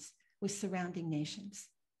campaigns with surrounding nations.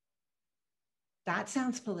 That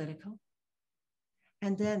sounds political.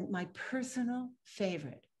 And then my personal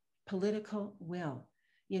favorite, political will.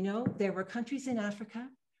 You know, there were countries in Africa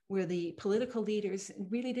where the political leaders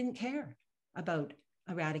really didn't care about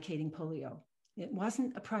eradicating polio. It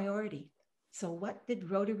wasn't a priority. So what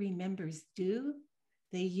did Rotary members do?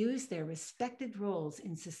 They used their respected roles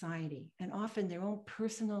in society and often their own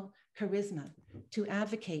personal charisma to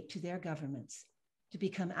advocate to their governments to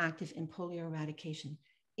become active in polio eradication.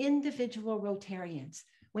 Individual Rotarians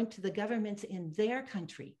went to the governments in their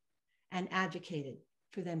country and advocated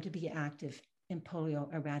for them to be active in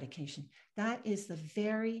polio eradication. That is the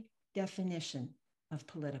very definition of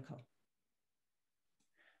political.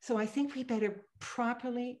 So I think we better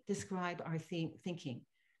properly describe our thinking.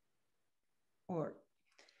 Or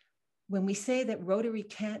when we say that Rotary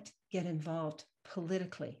can't get involved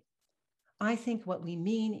politically, I think what we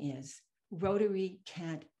mean is Rotary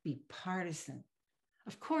can't be partisan.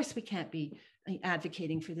 Of course, we can't be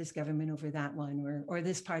advocating for this government over that one or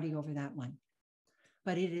this party over that one.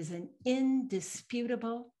 But it is an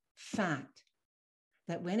indisputable fact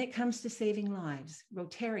that when it comes to saving lives,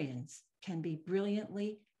 Rotarians can be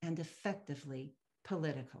brilliantly and effectively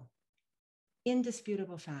political.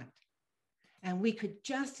 Indisputable fact. And we could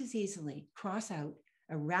just as easily cross out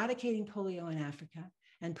eradicating polio in Africa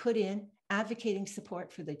and put in advocating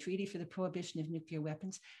support for the Treaty for the Prohibition of Nuclear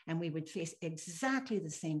Weapons, and we would face exactly the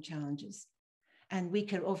same challenges. And we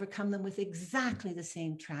could overcome them with exactly the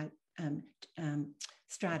same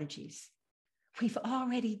strategies. We've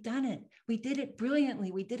already done it. We did it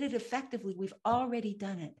brilliantly. We did it effectively. We've already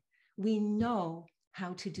done it. We know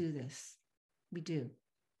how to do this. We do.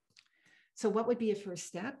 So what would be a first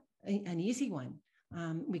step? An easy one.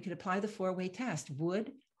 We could apply the 4-way test.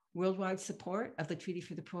 Would worldwide support of the Treaty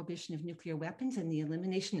for the Prohibition of Nuclear Weapons and the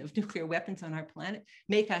elimination of nuclear weapons on our planet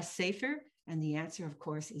make us safer? And the answer, of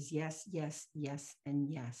course, is yes, yes, yes, and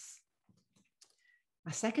yes.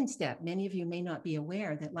 A second step, many of you may not be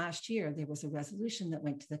aware that last year there was a resolution that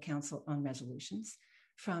went to the Council on Resolutions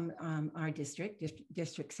from our district,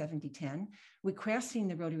 District 7010, requesting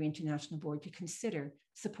the Rotary International Board to consider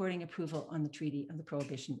supporting approval on the Treaty on the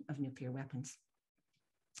Prohibition of Nuclear Weapons.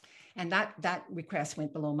 And that request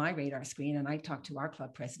went below my radar screen, and I talked to our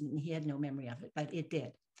club president, and he had no memory of it, but it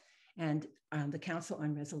did. And the Council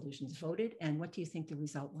on Resolutions voted, and what do you think the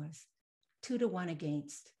result was? 2-1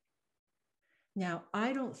 against. Now,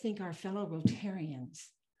 I don't think our fellow Rotarians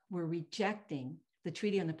were rejecting the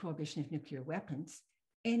Treaty on the Prohibition of Nuclear Weapons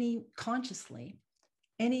consciously,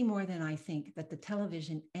 any more than I think that the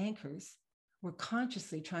television anchors were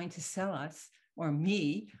consciously trying to sell us, or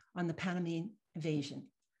me, on the Panamanian invasion.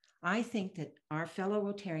 I think that our fellow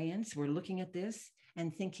Rotarians were looking at this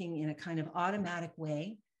and thinking in a kind of automatic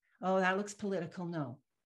way, oh, that looks political, no.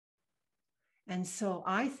 And so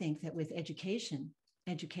I think that with education,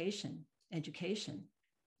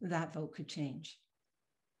 that vote could change.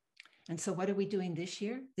 And so what are we doing this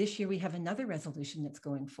year? This year we have another resolution that's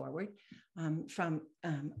going forward from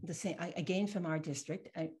the same, again from our district,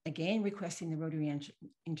 again requesting the Rotary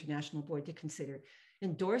International Board to consider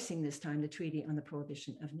endorsing this time the Treaty on the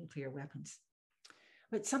Prohibition of Nuclear Weapons.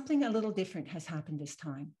 But something a little different has happened this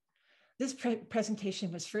time. This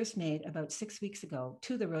presentation was first made about 6 weeks ago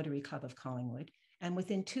to the Rotary Club of Collingwood, and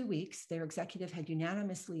within 2 weeks, their executive had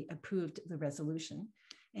unanimously approved the resolution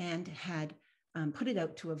and had put it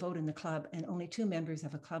out to a vote in the club, and only 2 members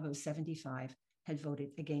of a club of 75 had voted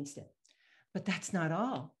against it. But that's not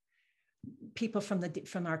all. People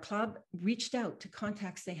from our club reached out to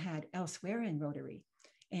contacts they had elsewhere in Rotary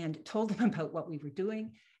and told them about what we were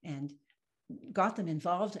doing and got them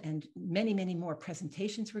involved, and many, many more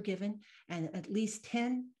presentations were given, and at least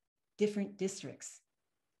 10 different districts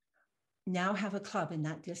now have a club in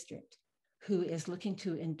that district who is looking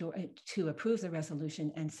to approve the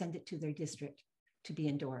resolution and send it to their district to be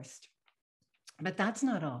endorsed. But that's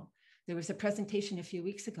not all. There was a presentation a few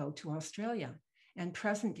weeks ago to Australia, and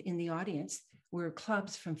present in the audience were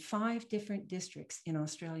clubs from 5 different districts in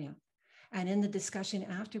Australia. And in the discussion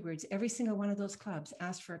afterwards, every single one of those clubs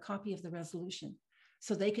asked for a copy of the resolution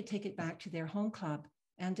so they could take it back to their home club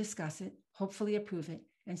and discuss it, hopefully approve it,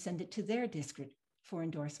 and send it to their district for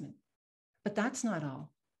endorsement. But that's not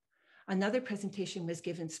all. Another presentation was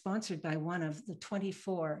given, sponsored by one of the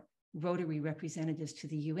 24 Rotary representatives to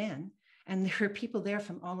the UN, and there were people there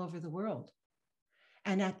from all over the world.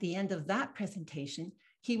 And at the end of that presentation,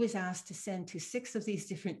 he was asked to send to 6 of these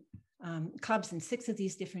different clubs in 6 of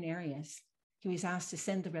these different areas. He was asked to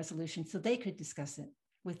send the resolution so they could discuss it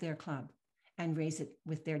with their club and raise it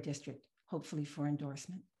with their district, hopefully for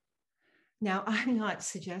endorsement. Now, I'm not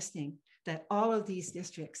suggesting that all of these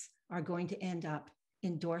districts are going to end up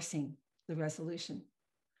endorsing the resolution.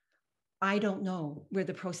 I don't know where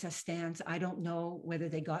the process stands. I don't know whether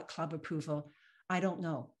they got club approval. I don't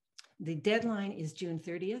know. The deadline is June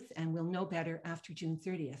 30th, and we'll know better after June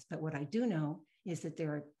 30th. But what I do know is that there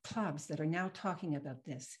are clubs that are now talking about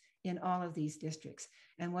this in all of these districts.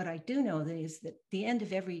 And what I do know is that at the end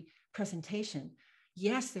of every presentation,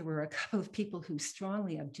 yes, there were a couple of people who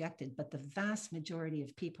strongly objected, but the vast majority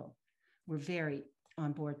of people were very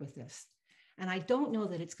on board with this. And I don't know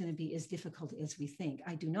that it's going to be as difficult as we think.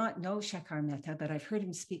 I do not know Shekhar Mehta, but I've heard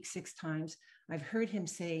him speak 6 times. I've heard him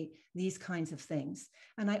say these kinds of things.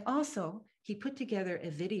 And he put together a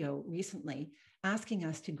video recently asking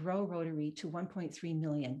us to grow Rotary to 1.3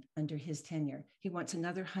 million under his tenure. He wants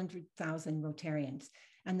another 100,000 Rotarians.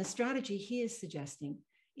 And the strategy he is suggesting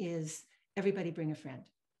is everybody bring a friend.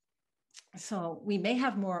 So we may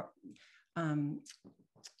have more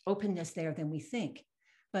openness there than we think,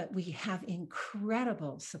 but we have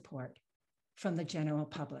incredible support from the general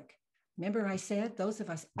public. Remember I said, those of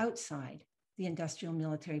us outside the industrial,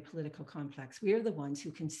 military, political complex, we are the ones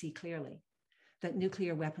who can see clearly that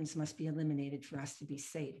nuclear weapons must be eliminated for us to be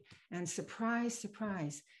safe. And surprise,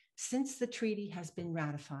 surprise, since the treaty has been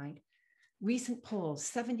ratified, recent polls,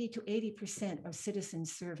 70 to 80% of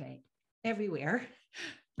citizens surveyed everywhere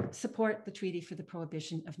support the Treaty for the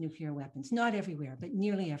Prohibition of Nuclear Weapons. Not everywhere, but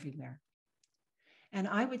nearly everywhere. And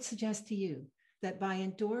I would suggest to you that by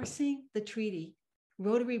endorsing the treaty,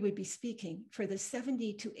 Rotary would be speaking for the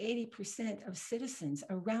 70 to 80% of citizens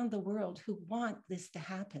around the world who want this to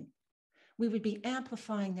happen. We would be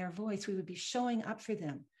amplifying their voice. We would be showing up for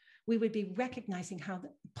them. We would be recognizing how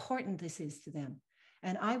important this is to them.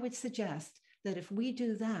 And I would suggest that if we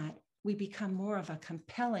do that, we become more of a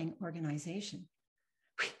compelling organization.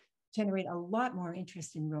 We generate a lot more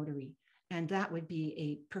interest in Rotary. And that would be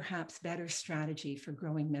a perhaps better strategy for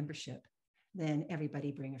growing membership than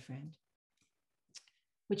everybody bring a friend.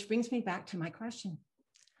 Which brings me back to my question.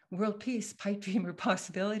 world peace, pipe dream or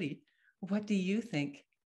possibility? What do you think?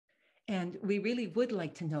 And we really would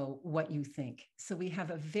like to know what you think. So we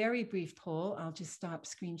have a very brief poll. I'll just stop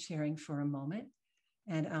screen sharing for a moment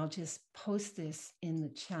and I'll just post this in the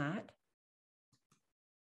chat.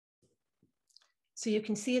 So you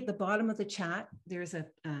can see at the bottom of the chat, there's a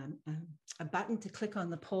button to click on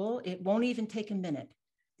the poll. It won't even take a minute.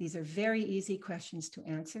 These are very easy questions to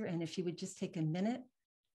answer. And if you would just take a minute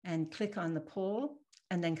and click on the poll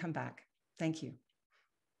and then come back. Thank you.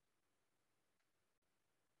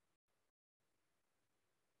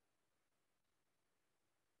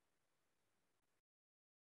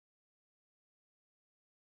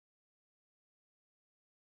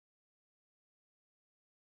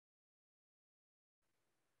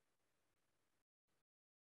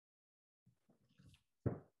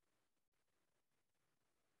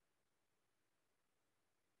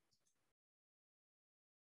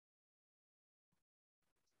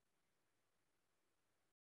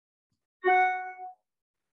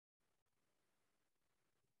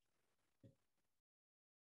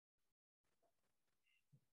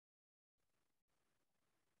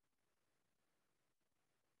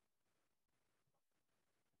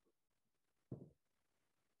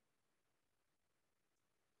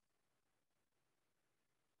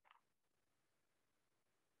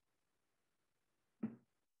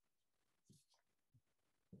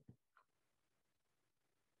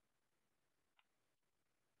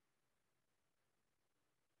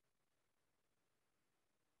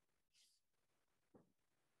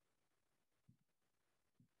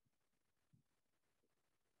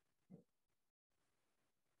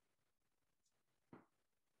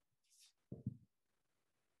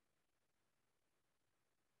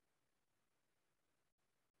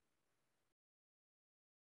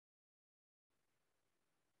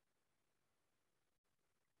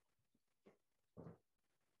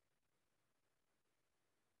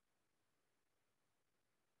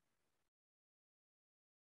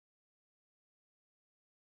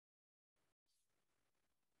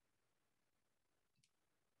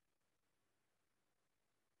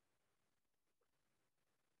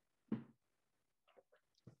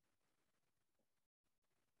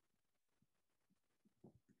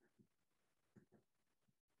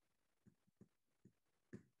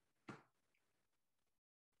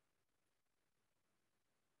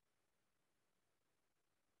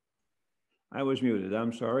 I was muted,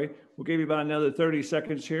 I'm sorry. We'll give you about another 30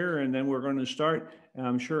 seconds here and then we're going to start.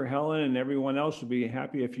 I'm sure Helen and everyone else will be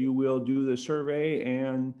happy if you will do the survey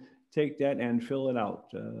and take that and fill it out.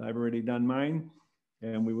 I've already done mine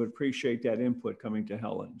and we would appreciate that input coming to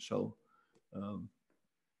Helen. So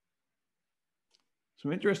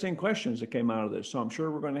some interesting questions that came out of this. So I'm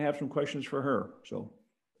sure we're going to have some questions for her. So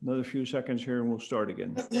another few seconds here and we'll start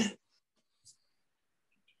again.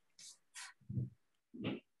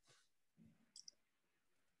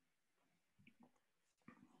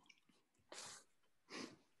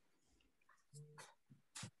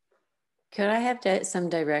 Could I have some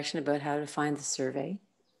direction about how to find the survey?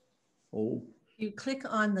 Oh. You click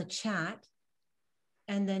on the chat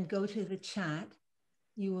and then go to the chat.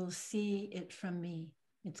 You will see it from me.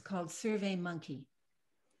 It's called Survey Monkey.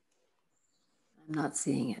 I'm not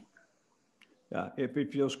seeing it. Yeah,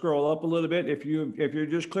 if you'll scroll up a little bit, if you're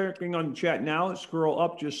just clicking on the chat now, scroll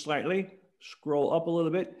up just slightly, scroll up a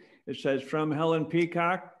little bit. It says from Helen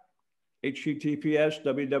Peacock, https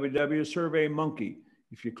www.survey monkey.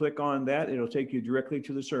 If you click on that, it'll take you directly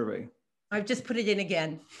to the survey. I've just put it in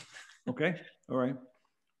again. Okay, all right.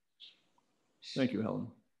 Thank you, Helen.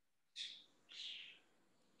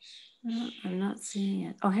 No, I'm not seeing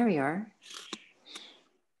it. Oh, here we are.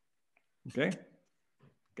 Okay,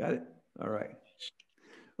 got it. All right.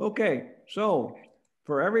 Okay, so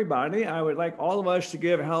for everybody, I would like all of us to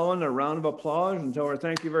give Helen a round of applause and tell her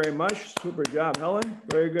thank you very much. Super job, Helen.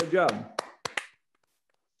 Very good job.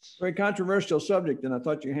 Very controversial subject, and I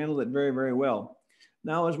thought you handled it very, very well.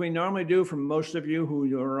 Now, as we normally do for most of you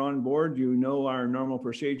who are on board, you know our normal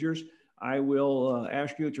procedures. I will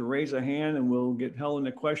ask you to raise a hand and we'll get Helen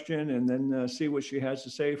a question and then see what she has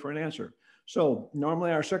to say for an answer. So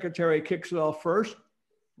normally our secretary kicks it off first.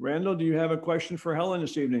 Randall, do you have a question for Helen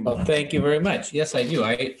this evening? Well, thank you very much. Yes, I do.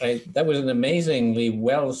 That was an amazingly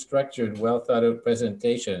well-structured, well-thought-out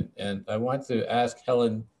presentation. And I want to ask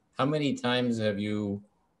Helen, how many times have you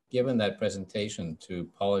given that presentation to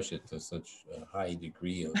polish it to such a high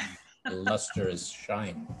degree of lustrous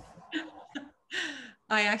shine?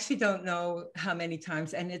 I actually don't know how many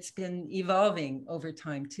times, and it's been evolving over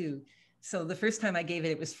time too. So the first time I gave it,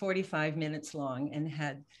 it was 45 minutes long and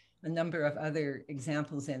had a number of other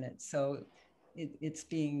examples in it. So it's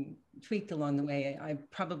being tweaked along the way. I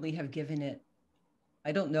probably have given it,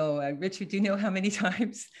 I don't know, Richard, do you know how many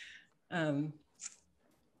times? Have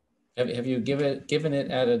you given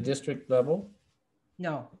it at a district level?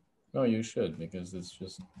 No. No, you should, because it's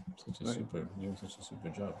just such a you're doing such a super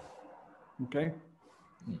job. Okay.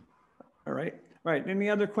 All right. All right. Any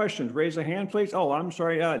other questions? Raise a hand, please. Oh, I'm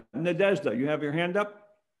sorry. Nadezhda, you have your hand up?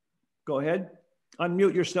 Go ahead.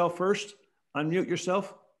 Unmute yourself first. Unmute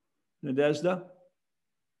yourself. Nadezhda.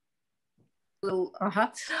 Well,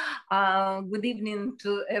 good evening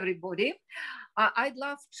to everybody. I'd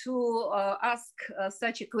love to ask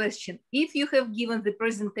such a question. If you have given the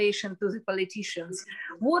presentation to the politicians,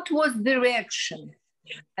 what was the reaction?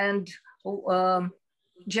 And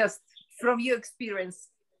just from your experience.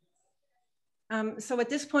 So at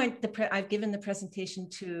this point, I've given the presentation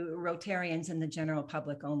to Rotarians and the general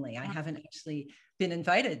public only. I haven't actually been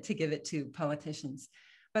invited to give it to politicians.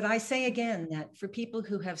 But I say again that for people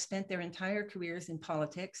who have spent their entire careers in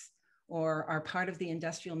politics or are part of the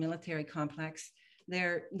industrial military complex,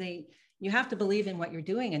 you have to believe in what you're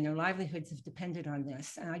doing, and their livelihoods have depended on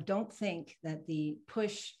this. And I don't think that the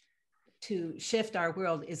push to shift our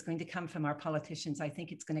world is going to come from our politicians. I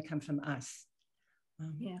think it's going to come from us.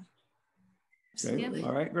 Yeah. Okay.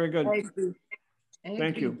 All right. Very good. I agree.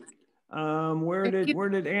 Thank you. Where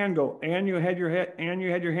did Ann go? Ann, you had your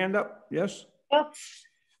hand up? Yes.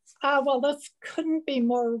 Well, this couldn't be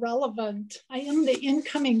more relevant. I am the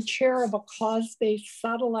incoming chair of a cause-based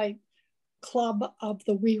satellite club of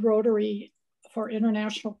the We Rotary for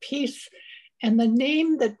International Peace. And the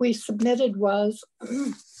name that we submitted was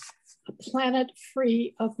A Planet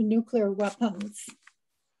Free of Nuclear Weapons.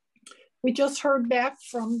 We just heard back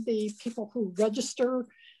from the people who register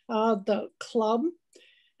the club,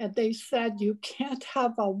 and they said you can't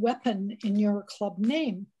have a weapon in your club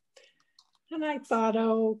name. And I thought,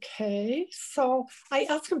 okay. So I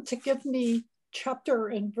asked them to give me chapter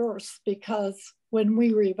and verse, because when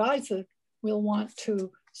we revise it, we'll want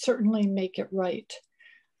to certainly make it right.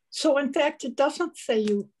 So in fact, it doesn't say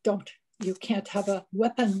you can't have a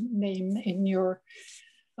weapon name in your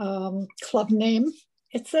club name.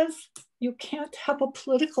 It says you can't have a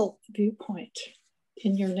political viewpoint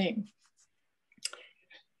in your name.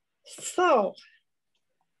 So,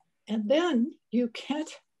 and then you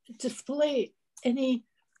can't display any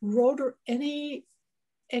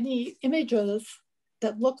images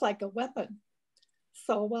that look like a weapon.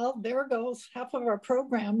 So, well, there goes half of our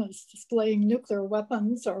program is displaying nuclear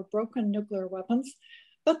weapons or broken nuclear weapons,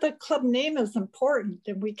 but the club name is important,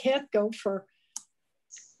 and we can't go for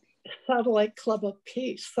Satellite Club of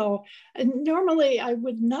Peace. So normally I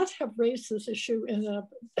would not have raised this issue in a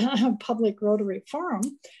public Rotary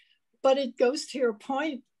forum, but it goes to your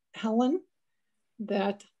point, Helen,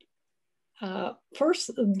 that first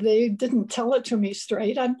they didn't tell it to me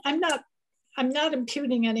straight. I'm not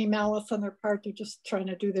imputing any malice on their part. They're just trying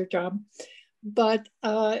to do their job. But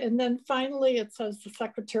and then finally it says the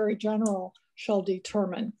Secretary General shall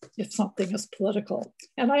determine if something is political.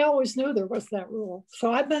 And I always knew there was that rule.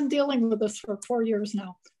 So I've been dealing with this for 4 years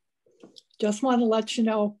now. Just want to let you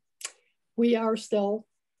know, we are still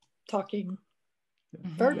talking.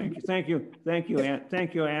 Thank you, Ann.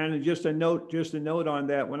 Thank you, Ann. And just a note on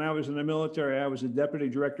that. When I was in the military, I was a deputy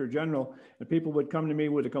director general, and people would come to me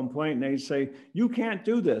with a complaint, and they'd say, "You can't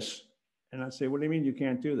do this." And I'd say, "What do you mean you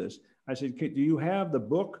can't do this?" I said, "Do you have the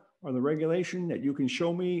book or the regulation that you can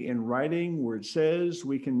show me in writing where it says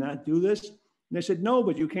we cannot do this?" And they said, "No,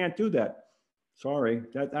 but you can't do that." Sorry,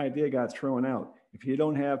 that idea got thrown out. If you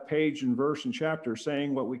don't have page and verse and chapter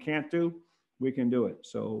saying what we can't do, we can do it.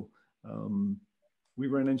 So we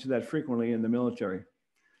run into that frequently in the military.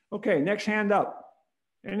 Okay, next hand up.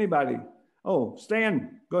 Anybody? Oh,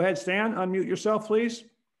 Stan. Go ahead, Stan. Unmute yourself, please.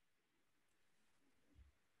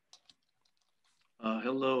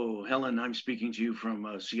 Hello, Helen. I'm speaking to you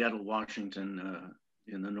from Seattle, Washington,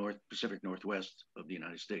 in the Pacific Northwest of the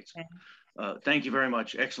United States. Thank you very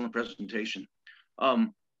much. Excellent presentation.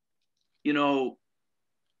 You know,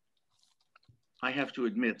 I have to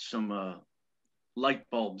admit some light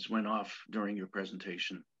bulbs went off during your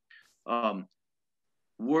presentation.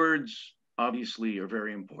 Words obviously are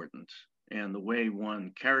very important, and the way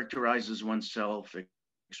one characterizes oneself,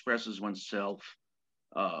 expresses oneself,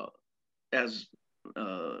 as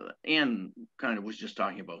Ann kind of was just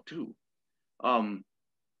talking about too.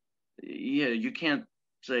 Yeah, you can't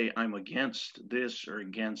say I'm against this or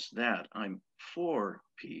against that. I'm for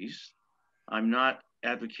peace. I'm not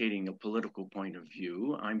advocating a political point of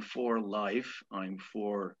view. I'm for life. I'm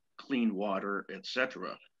for clean water,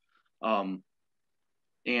 etc.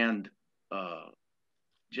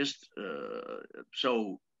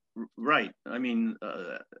 So right. I mean,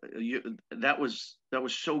 that was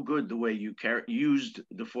so good the way you used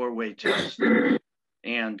the four-way test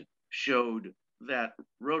and showed that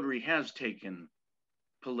Rotary has taken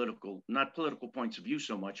not political points of view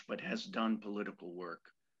so much, but has done political work.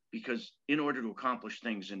 Because in order to accomplish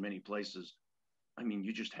things in many places, I mean,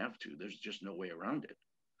 you just have to. There's just no way around it.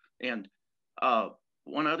 And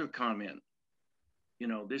one other comment, you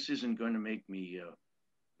know, this isn't going to make me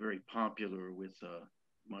very popular with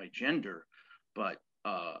my gender, but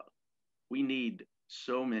we need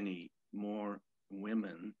so many more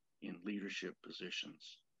women in leadership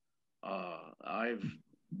positions. I've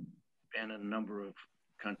been in a number of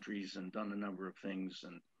countries and done a number of things,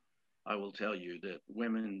 and I will tell you that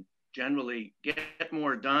women generally get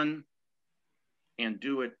more done and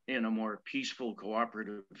do it in a more peaceful,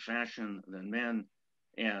 cooperative fashion than men.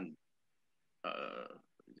 And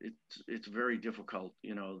it's very difficult,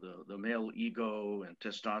 you know, the male ego and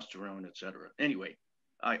testosterone, et cetera. Anyway,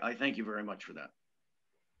 I thank you very much for that.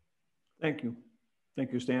 Thank you.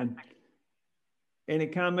 Thank you, Stan. Any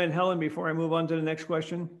comment, Helen, before I move on to the next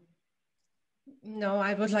question? No,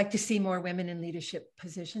 I would like to see more women in leadership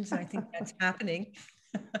positions. I think that's happening.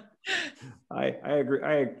 I agree.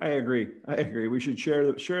 I agree. We should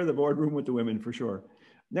share the boardroom with the women for sure.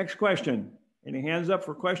 Next question. Any hands up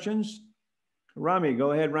for questions? Rami,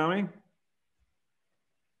 go ahead, Rami.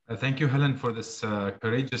 Thank you, Helen, for this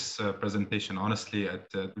courageous presentation. Honestly, it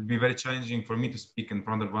would be very challenging for me to speak in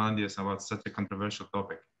front of volunteers about such a controversial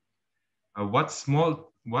topic. What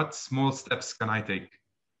small steps can I take?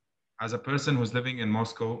 As a person who's living in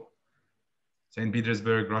Moscow, St.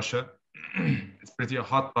 Petersburg, Russia, it's pretty a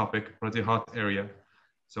hot topic, pretty hot area.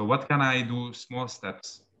 So what can I do, small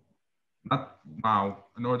steps, not now,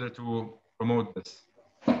 in order to promote this?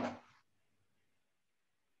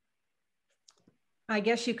 I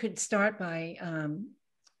guess you could start by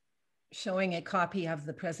showing a copy of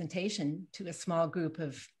the presentation to a small group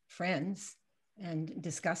of friends and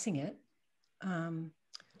discussing it.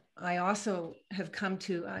 I also have come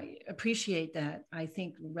to appreciate that. I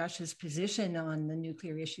think Russia's position on the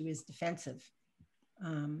nuclear issue is defensive,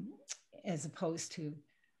 as opposed to,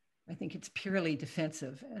 I think it's purely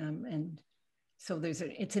defensive. And so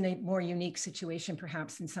it's in a more unique situation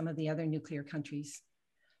perhaps than some of the other nuclear countries.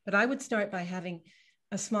 But I would start by having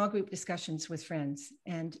a small group discussions with friends,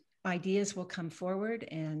 and ideas will come forward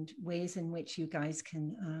and ways in which you guys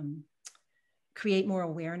can create more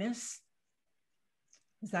awareness.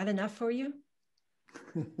 Is that enough for you?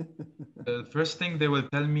 The first thing they will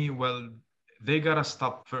tell me, well, they gotta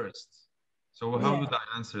stop first. So how would I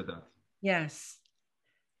answer that? Yes.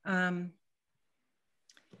 I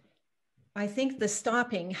think the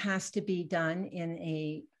stopping has to be done in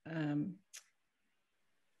a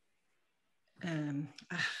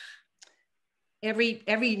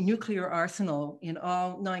every nuclear arsenal in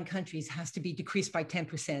all 9 countries has to be decreased by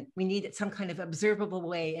 10%. We need some kind of observable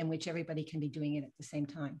way in which everybody can be doing it at the same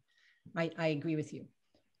time. I agree with you.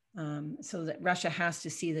 So that Russia has to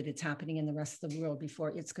see that it's happening in the rest of the world before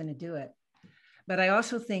it's going to do it. But I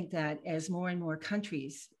also think that as more and more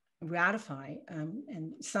countries ratify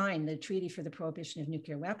and sign the Treaty for the Prohibition of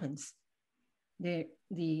Nuclear Weapons, the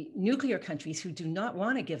nuclear countries who do not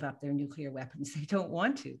want to give up their nuclear weapons, they don't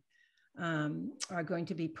want to, are going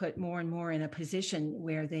to be put more and more in a position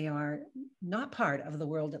where they are not part of the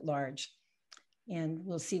world at large. And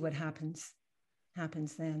we'll see what happens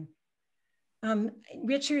then.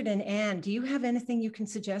 Richard and Anne, do you have anything you can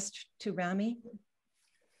suggest to Rami?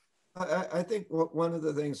 I think one of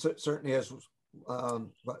the things certainly as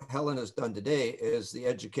what Helen has done today is the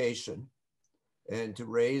education and to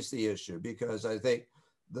raise the issue, because I think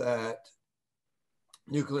that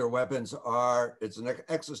nuclear weapons it's an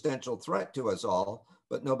existential threat to us all,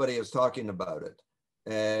 but nobody is talking about it.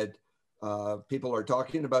 And people are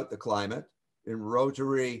talking about the climate. In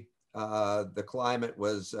Rotary, the climate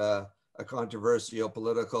was a controversial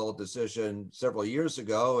political decision several years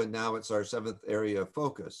ago, and now it's our 7th area of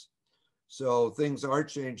focus. So things are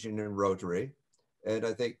changing in Rotary, and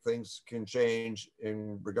I think things can change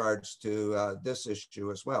in regards to this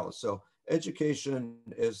issue as well. So education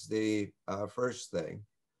is the first thing.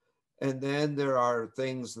 And then there are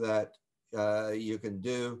things that you can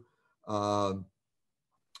do,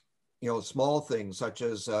 small things such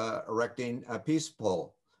as erecting a peace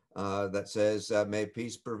pole that says, may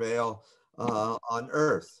peace prevail on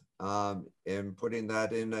earth, and putting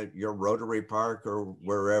that in your Rotary Park or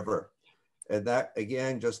wherever. And that,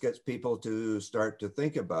 again, just gets people to start to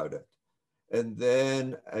think about it. And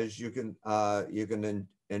then as you can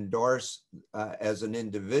endorse as an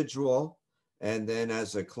individual, and then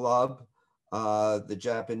as a club, the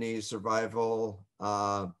Japanese Survival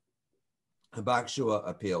Hibakusha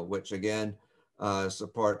appeal, which again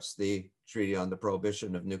supports the Treaty on the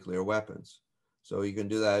Prohibition of Nuclear Weapons. So you can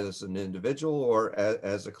do that as an individual or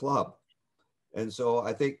as a club. And so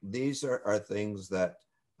I think these are things that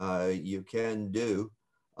you can do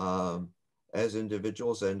as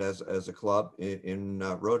individuals and as a club in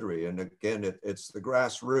Rotary. And again, it's the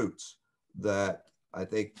grassroots that I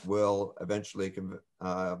think will eventually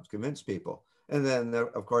convince people. And then,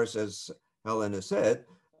 of course, as Helen has said,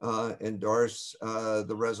 endorse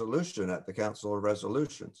the resolution at the Council of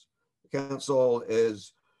Resolutions. The council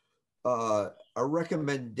is a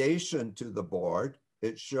recommendation to the board.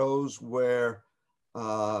 It shows where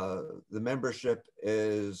the membership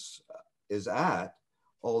is at,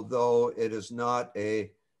 although it is not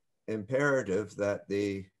a imperative that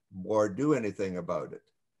the board do anything about it.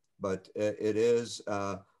 But it is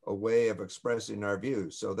a way of expressing our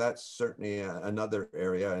views. So that's certainly another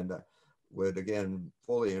area, and would again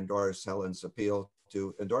fully endorse Helen's appeal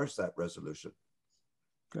to endorse that resolution.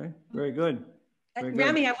 Okay, very good.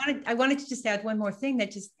 Rami, I wanted to just add one more thing.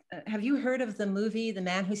 That just have you heard of the movie The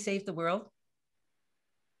Man Who Saved the World?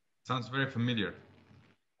 Sounds very familiar.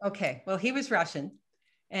 Okay, well, he was Russian,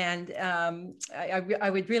 and I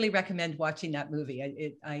would really recommend watching that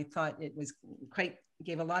movie. I thought it was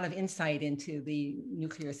gave a lot of insight into the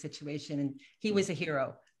nuclear situation, and he was a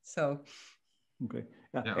hero. So, okay,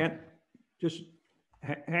 and just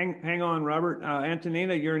hang on, Robert.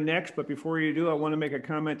 Antonina, you're next, but before you do, I want to make a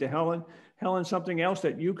comment to Helen. Helen, something else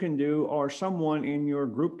that you can do, or someone in your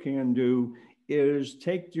group can do, is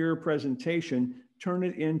take your presentation, turn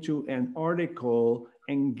it into an article,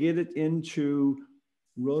 and get it into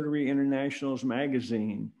Rotary International's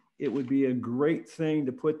magazine. It would be a great thing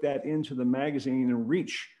to put that into the magazine and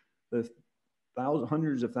reach the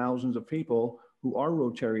hundreds of thousands of people who are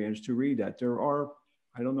Rotarians to read that. There are,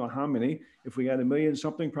 I don't know how many. If we got 1 million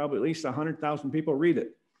something, probably at least 100,000 people read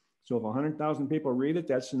it. So if 100,000 people read it,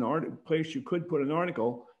 that's an place you could put an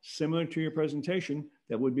article similar to your presentation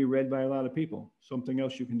that would be read by a lot of people. Something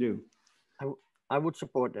else you can do. I would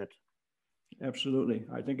support that. Absolutely.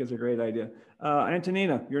 I think it's a great idea.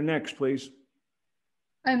 Antonina, you're next, please.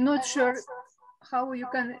 I'm not sure how you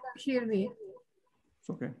can hear me. It's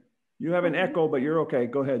okay. You have an echo, but you're okay.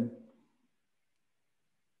 Go ahead.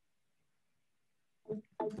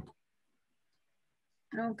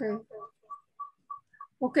 Okay.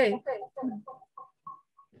 Okay.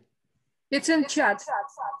 It's in chat.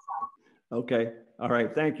 Okay. All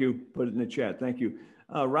right. Thank you. Put it in the chat. Thank you.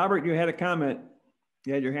 Robert, you had a comment.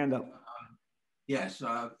 You had your hand up. Yes.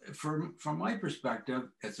 From my perspective,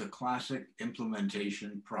 it's a classic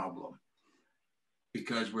implementation problem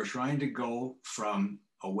because we're trying to go from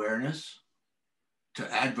awareness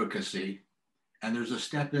to advocacy, and there's a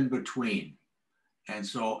step in between. And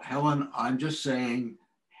so, Helen, I'm just saying,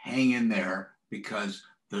 hang in there, because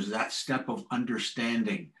there's that step of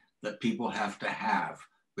understanding that people have to have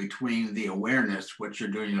between the awareness, which you're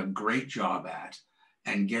doing a great job at,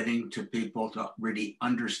 and getting to people to really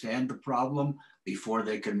understand the problem before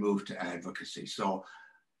they can move to advocacy. So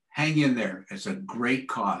hang in there. It's a great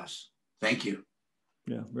cause. Thank you.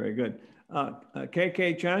 Yeah, very good.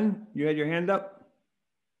 KK Chan, you had your hand up?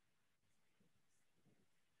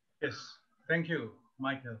 Yes, thank you,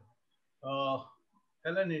 Michael.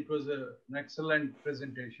 Helen, it was an excellent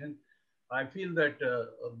presentation. I feel that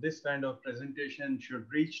this kind of presentation should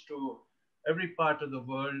reach to every part of the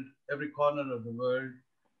world, every corner of the world.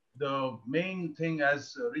 The main thing,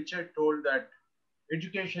 as Richard told, that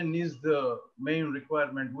education is the main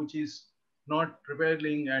requirement, which is not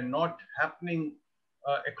prevailing and not happening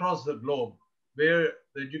across the globe, where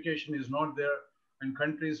the education is not there. And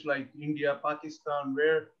countries like India, Pakistan,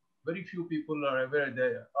 where very few people are aware, they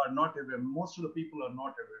are not aware. Most of the people are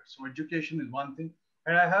not aware. So education is one thing.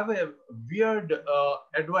 And I have a weird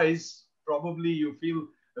advice. Probably you feel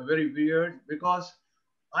very weird, because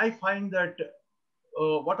I find that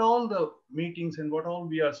what all the meetings and what all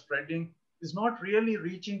we are spreading is not really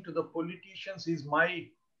reaching to the politicians is my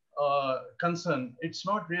concern. It's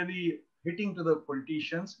not really hitting to the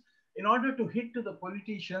politicians. In order to hit to the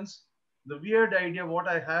politicians, the weird idea what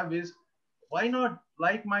I have is, why not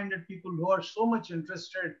like-minded people who are so much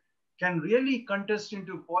interested can really contest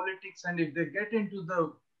into politics, and if they get into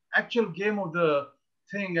the actual game of the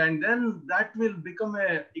thing, and then that will become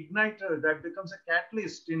a igniter, that becomes a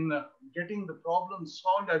catalyst in getting the problem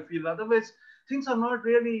solved, I feel. Otherwise, things are not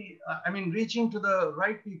really, reaching to the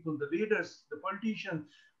right people, the leaders, the politicians,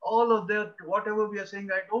 all of that, whatever we are saying.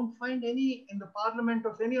 I don't find any in the parliament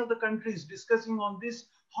of any of the countries discussing on this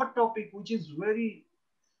hot topic, which is very,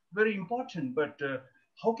 very important. But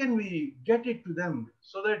how can we get it to them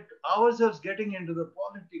so that ourselves getting into the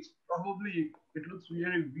politics, probably it looks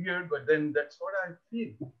very weird, but then that's what I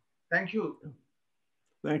feel. Thank you.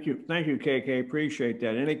 Thank you. Thank you, KK. Appreciate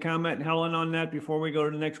that. Any comment, Helen, on that before we go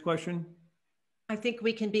to the next question? I think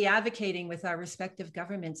we can be advocating with our respective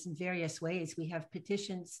governments in various ways. We have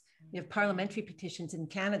petitions, we have parliamentary petitions in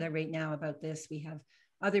Canada right now about this. We have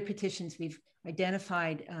other petitions. We've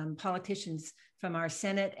identified politicians from our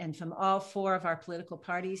Senate and from all 4 of our political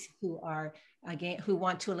parties who are, again, who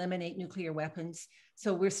want to eliminate nuclear weapons.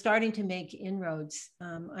 So we're starting to make inroads.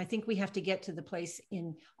 I think we have to get to the place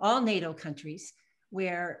in all NATO countries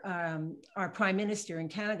where our Prime Minister in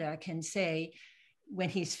Canada can say, when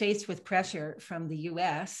he's faced with pressure from the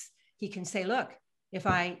US, he can say, look, if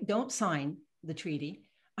I don't sign the treaty,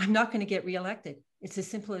 I'm not going to get reelected. It's as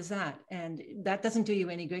simple as that. And that doesn't do you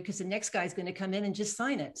any good because the next guy's going to come in and just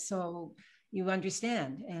sign it. So you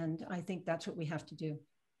understand. And I think that's what we have to do.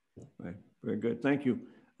 Right. Very good. Thank you.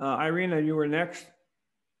 Irina, you were next.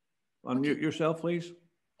 Unmute yourself, please.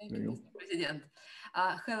 Thank you, Mr. President.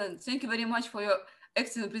 Helen, thank you very much for your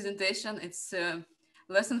excellent presentation. It's a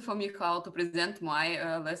lesson for me how to present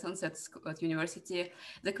my lessons at university.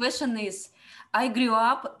 The question is, I grew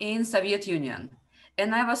up in Soviet Union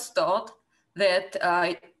and I was taught that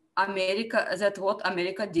what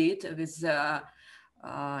America did with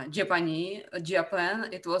Japan,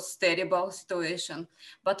 it was terrible situation.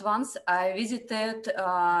 But once I visited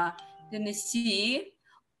Tennessee,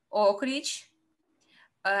 Oak Ridge,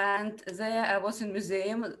 and there I was in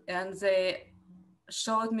museum and they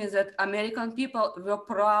showed me that American people were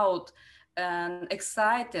proud and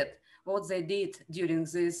excited what they did during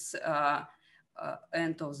this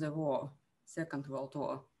end of the war, Second World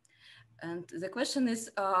War. And the question is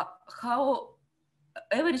how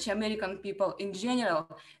average American people in general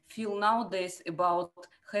feel nowadays about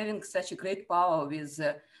having such a great power with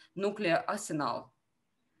nuclear arsenal.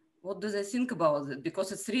 What do they think about it?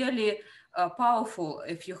 Because it's really powerful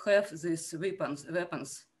if you have these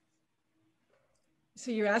weapons. So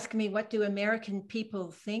you're asking me, what do American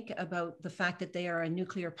people think about the fact that they are a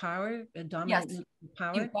nuclear power, a dominant nuclear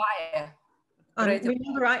power? Empire.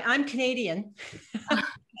 Remember, I'm Canadian.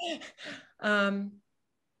 Well,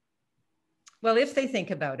 if they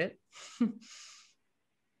think about it,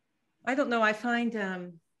 I don't know. I find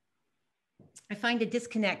a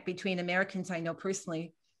disconnect between Americans I know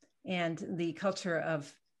personally and the culture of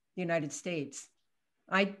the United States.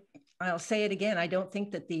 I'll say it again. I don't think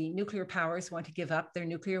that the nuclear powers want to give up their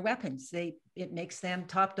nuclear weapons. It makes them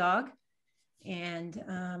top dog. And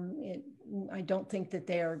I don't think that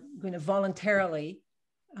they're going to voluntarily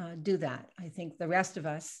do that. I think the rest of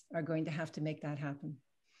us are going to have to make that happen.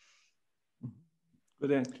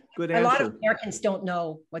 Good answer. A lot of Americans don't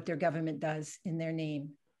know what their government does in their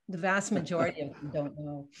name. The vast majority of them don't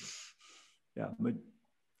know. Yeah, but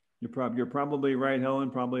you're probably right, Helen.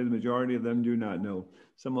 Probably the majority of them do not know.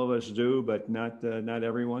 Some of us do, but not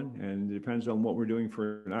everyone. And it depends on what we're doing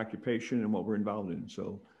for an occupation and what we're involved in.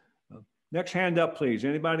 So next hand up, please.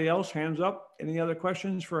 Anybody else? Hands up. Any other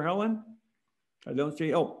questions for Helen? I don't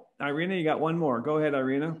see. Oh, Irina, you got one more. Go ahead,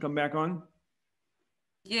 Irina. Come back on.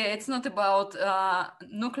 Yeah, it's not about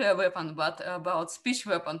nuclear weapon, but about speech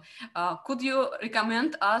weapon. Could you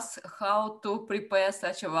recommend us how to prepare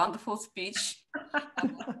such a wonderful speech?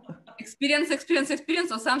 experience,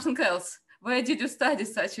 or something else? Where did you study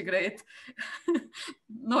such a great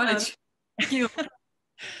knowledge? Thank you.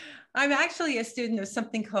 I'm actually a student of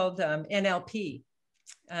something called NLP.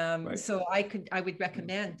 Right. So I would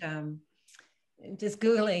recommend just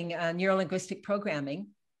Googling neuro-linguistic programming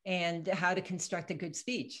and how to construct a good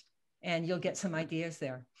speech, and you'll get some ideas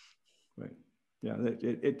there. Right. Yeah,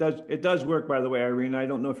 it does work, by the way, Irene. I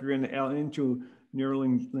don't know if you're into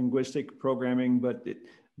neuro-linguistic programming, but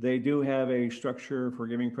they do have a structure for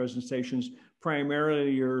giving presentations. Primarily,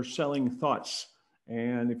 you're selling thoughts.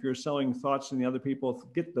 And if you're selling thoughts and the other people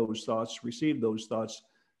get those thoughts, receive those thoughts,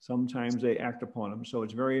 sometimes they act upon them. So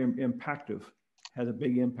it's very impactful, has a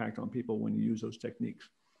big impact on people when you use those techniques.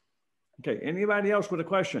 Okay, anybody else with a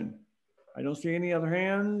question? I don't see any other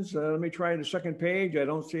hands. Let me try the second page. I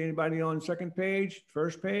don't see anybody on second page,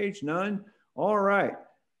 first page, none. All right.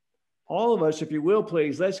 All of us, if you will,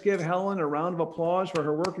 please, let's give Helen a round of applause for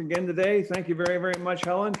her work again today. Thank you very, very much,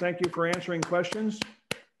 Helen. Thank you for answering questions.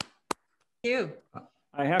 Thank you.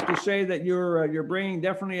 I have to say that you're bringing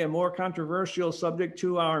definitely a more controversial subject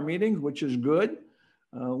to our meetings, which is good.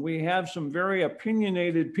 We have some very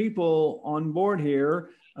opinionated people on board here.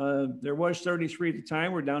 There was 33 at the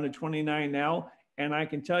time. We're down to 29 now. And I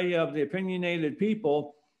can tell you of the opinionated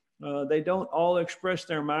people, they don't all express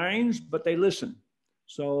their minds, but they listen.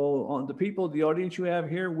 So on the people, the audience you have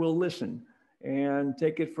here will listen and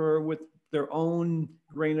take it with their own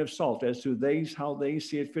grain of salt as to how they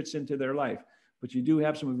see it fits into their life. But you do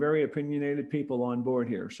have some very opinionated people on board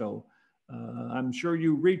here. So I'm sure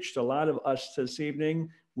you reached a lot of us this evening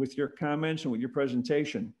with your comments and with your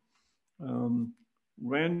presentation.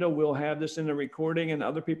 Randall will have this in the recording, and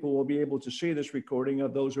other people will be able to see this recording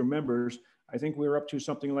of those who are members. I think we're up to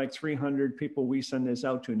something like 300 people we send this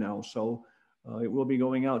out to now. So it will be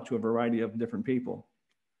going out to a variety of different people.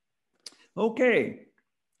 Okay,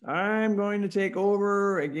 I'm going to take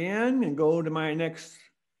over again and go to my next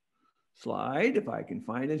slide, if I can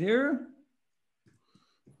find it here.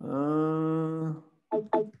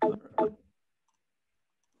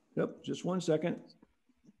 Yep, just one second.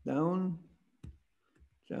 Down,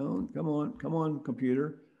 come on,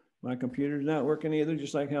 computer. My computer's not working either,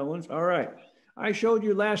 just like Helen's. All right, I showed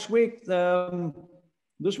you last week,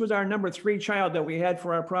 this was our number 3 child that we had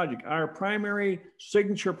for our project. Our primary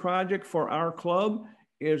signature project for our club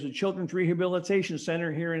is the Children's Rehabilitation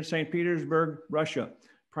Center here in St. Petersburg, Russia,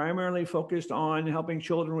 primarily focused on helping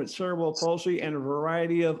children with cerebral palsy and a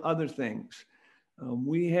variety of other things.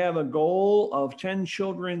 We have a goal of 10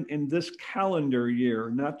 children in this calendar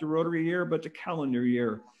year, not the Rotary year, but the calendar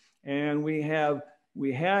year. And we had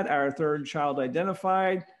our 3rd child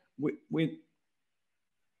identified.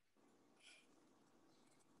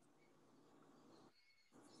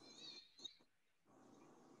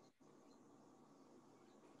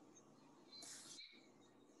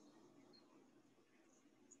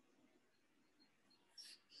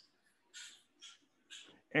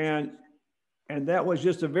 And that was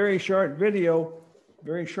just a very short video,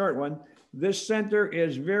 very short one. This center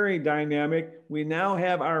is very dynamic. We now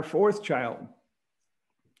have our 4th child.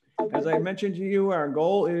 As I mentioned to you, our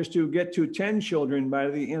goal is to get to 10 children by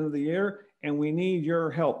the end of the year, and we need your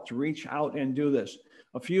help to reach out and do this.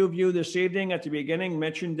 A few of you this evening at the beginning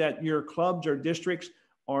mentioned that your clubs or districts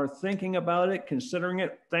are thinking about it, considering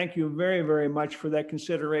it. Thank you very, very much for that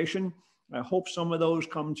consideration. I hope some of those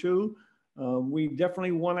come too. We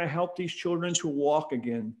definitely want to help these children to walk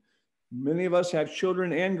again. Many of us have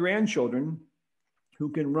children and grandchildren who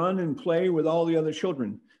can run and play with all the other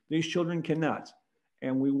children. These children cannot.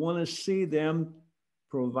 And we want to see them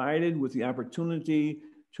provided with the opportunity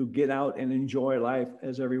to get out and enjoy life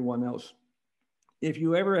as everyone else. If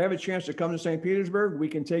you ever have a chance to come to St. Petersburg, we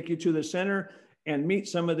can take you to the center and meet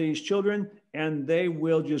some of these children, and they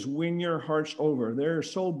will just win your hearts over. They're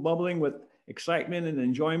so bubbling with excitement and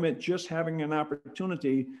enjoyment, just having an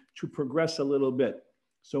opportunity to progress a little bit.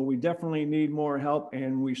 So we definitely need more help,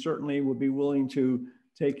 and we certainly will be willing to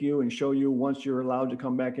take you and show you once you're allowed to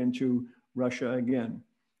come back into Russia again.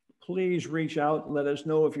 Please reach out, let us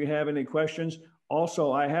know if you have any questions.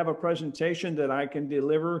 Also, I have a presentation that I can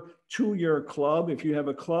deliver to your club. If you have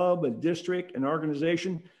a club, a district, an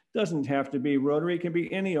organization, doesn't have to be Rotary, it can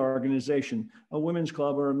be any organization, a women's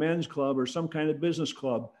club or a men's club or some kind of business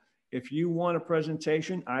club. If you want a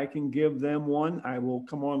presentation, I can give them one. I will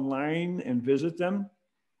come online and visit them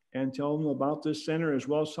and tell them about this center, as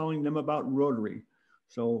well as telling them about Rotary.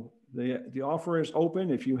 So the offer is open.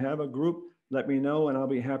 If you have a group, let me know, and I'll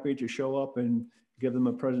be happy to show up and give them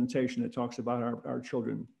a presentation that talks about our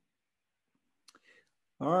children.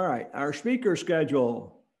 All right, our speaker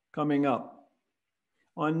schedule coming up.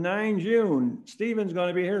 On 9 June, Stefan's going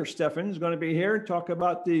to be here talk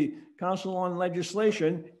about the Council on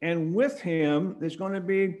Legislation. And with him, there's going to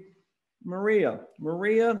be Maria.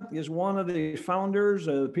 Maria is one of the founders,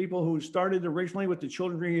 the people who started originally with the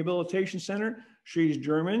Children's Rehabilitation Center. She's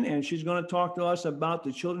German, and she's going to talk to us about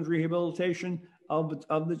the children's rehabilitation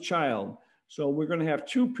of the child. So we're going to have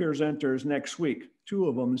 2 presenters next week, 2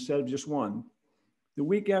 of them instead of just 1. The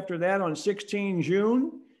week after that, on 16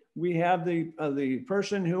 June, we have the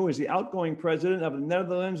person who is the outgoing president of the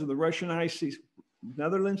Netherlands and Russian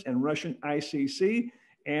ICC,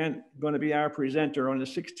 and going to be our presenter on the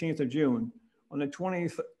 16th of June. On the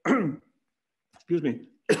 20th, excuse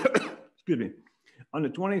me, on the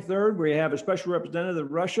 23rd, we have a special representative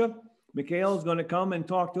of Russia. Mikhail is going to come and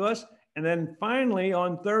talk to us. And then finally,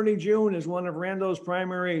 on 30 June is one of Randall's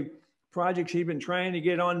primary projects he's been trying to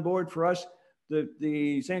get on board for us,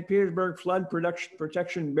 the St. Petersburg Flood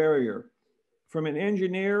Protection Barrier. From an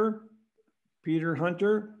engineer, Peter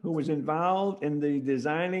Hunter, who was involved in the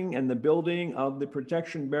designing and the building of the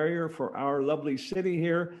protection barrier for our lovely city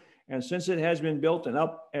here. And since it has been built and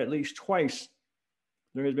up at least twice,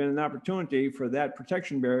 there has been an opportunity for that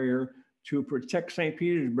protection barrier to protect St.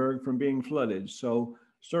 Petersburg from being flooded. So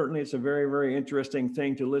certainly it's a very, very interesting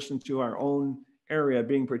thing to listen to our own area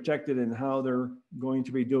being protected and how they're going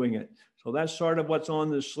to be doing it. So that's sort of what's on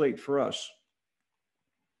the slate for us.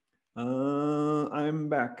 I'm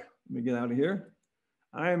back. Let me get out of here.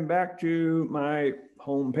 I'm back to my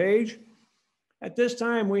home page. At this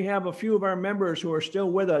time, we have a few of our members who are still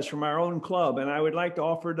with us from our own club, and I would like to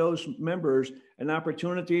offer those members an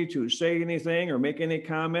opportunity to say anything or make any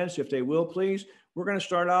comments, if they will, please. We're going to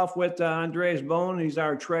start off with Andreas Bone. He's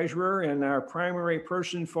our treasurer and our primary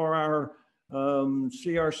person for our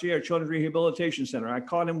CRC, our Children's Rehabilitation Center. I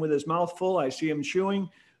caught him with his mouth full. I see him chewing,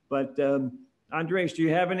 but Andreas, do you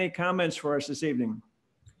have any comments for us this evening?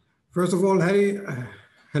 First of all, hey,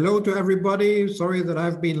 hello to everybody. Sorry that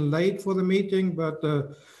I've been late for the meeting, but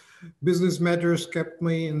business matters kept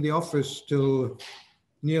me in the office till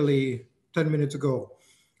nearly 10 minutes ago.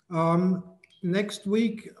 Next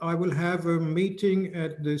week, I will have a meeting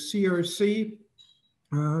at the CRC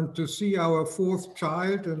to see our fourth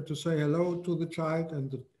child and to say hello to the child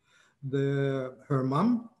and her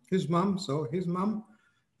mom, his mom.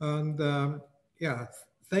 And yeah,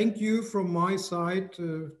 thank you from my side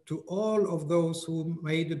to all of those who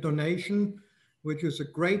made a donation, which is a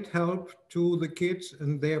great help to the kids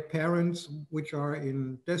and their parents, which are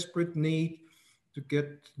in desperate need to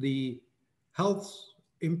get the health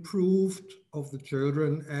improved of the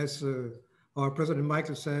children, as our President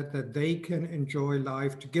Michael said, that they can enjoy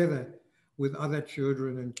life together with other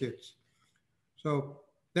children and kids. So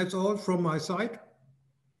that's all from my side.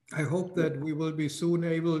 I hope that we will be soon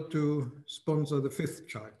able to sponsor the fifth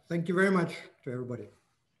child. Thank you very much to everybody.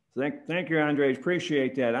 Thank you, Andres.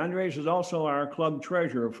 Appreciate that. Andres is also our club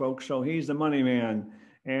treasurer, folks, so he's the money man.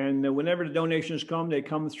 And whenever the donations come, they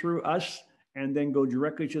come through us and then go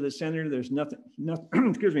directly to the center. There's nothing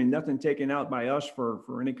excuse me, nothing taken out by us for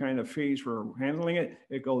any kind of fees for handling it.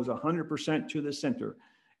 It goes 100% to the center.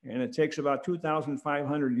 And it takes about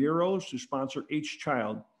 2,500 euros to sponsor each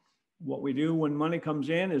child. What we do when money comes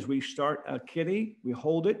in is we start a kitty, we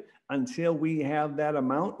hold it until we have that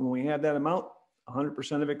amount. When we have that amount,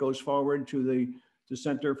 100% of it goes forward to the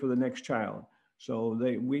center for the next child. So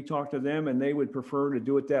we talk to them and they would prefer to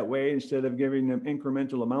do it that way instead of giving them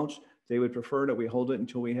incremental amounts. They would prefer that we hold it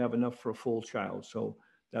until we have enough for a full child. So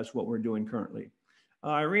that's what we're doing currently.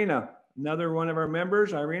 Irina, another one of our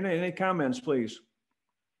members. Irina, any comments, please?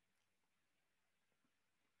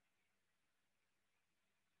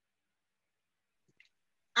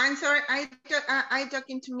 I'm sorry, are you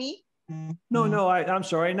talking to me? No, I'm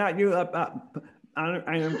sorry, not you. Irina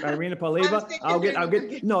Paliva.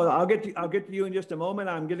 I'll get to you in just a moment.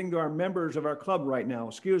 I'm getting to our members of our club right now.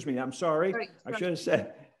 Excuse me. I'm sorry. I should have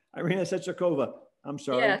said Irina Sechakova. I'm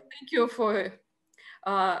sorry. Yeah, thank you for.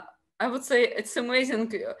 I would say it's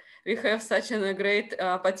amazing. We have such a great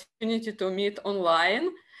opportunity to meet online.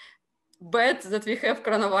 Bad that we have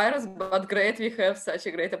coronavirus, but great we have such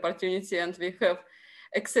a great opportunity, and we have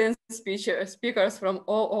excellent speakers from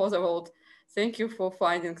all over the world. Thank you for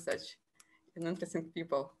finding such interesting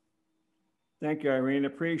people. Thank you, Irene.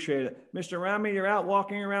 Appreciate it. Mr. Rami, you're out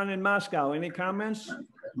walking around in Moscow. Any comments?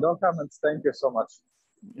 No comments. Thank you so much.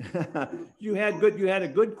 You had a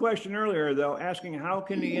good question earlier, though, asking how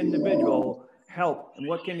can the individual help and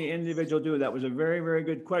what can the individual do? That was a very, very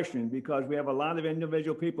good question, because we have a lot of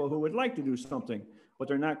individual people who would like to do something, but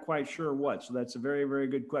they're not quite sure what. So that's a very, very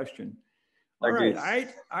good question. All right,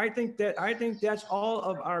 I think that's all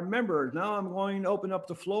of our members. Now I'm going to open up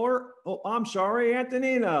the floor. Oh, I'm sorry,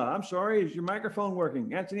 Antonina. I'm sorry, is your microphone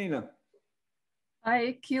working? Antonina.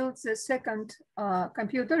 I killed the second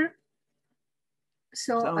computer,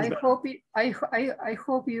 so Sounds I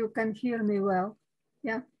hope you can hear me well.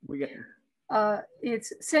 Yeah. We get.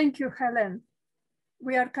 It's thank you, Helen.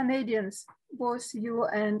 We are Canadians, both you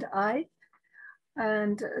and I,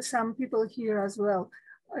 and some people here as well.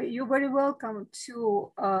 You're very welcome to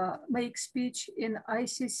make speech in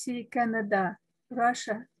ICC Canada,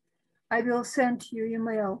 Russia. I will send you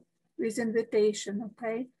email with invitation,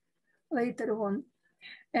 okay, later on.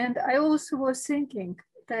 And I also was thinking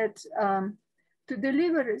that to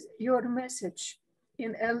deliver your message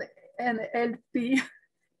in NLP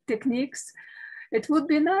techniques, it would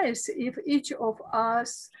be nice if each of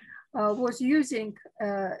us was using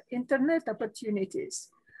internet opportunities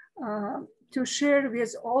to share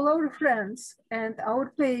with all our friends and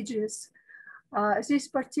our pages this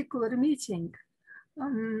particular meeting.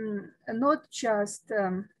 Not just,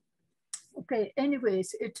 okay,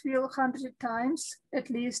 anyways, it will 100 times at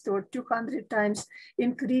least, or 200 times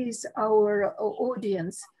increase our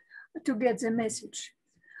audience to get the message.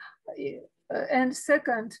 And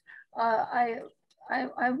second,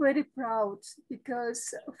 I'm very proud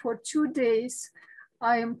because for 2 days,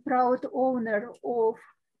 I am proud owner of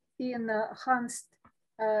enhanced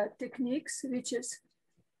techniques, which is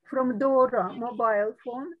from Dora mobile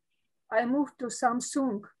phone. I moved to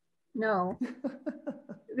Samsung No,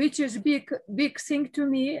 which is big thing to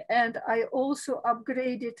me. And I also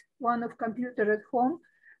upgraded one of computer at home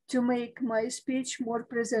to make my speech more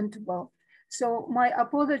presentable. So my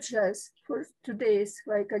apologies for today's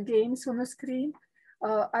like games on the screen.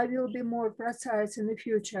 I will be more precise in the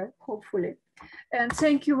future, hopefully. And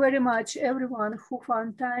thank you very much, everyone who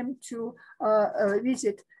found time to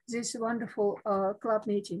visit this wonderful club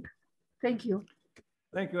meeting. Thank you.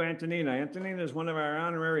 Thank you, Antonina. Antonina is one of our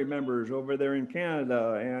honorary members over there in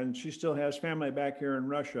Canada, and she still has family back here in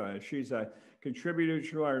Russia. She's a contributor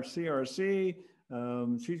to our CRC.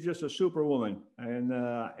 She's just a superwoman. And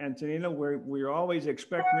Antonina, we always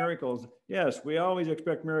expect miracles. Yes, we always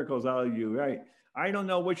expect miracles out of you, right? I don't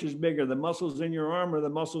know which is bigger, the muscles in your arm or the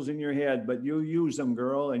muscles in your head, but you use them,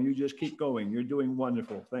 girl, and you just keep going. You're doing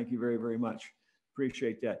wonderful. Thank you very, very much.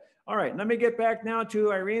 Appreciate that. All right, let me get back now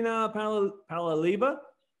to Irina Palaliva.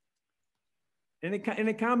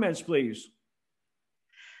 Any comments, please?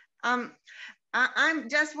 I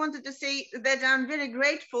just wanted to say that I'm very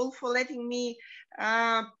grateful for letting me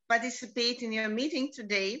participate in your meeting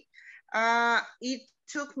today. It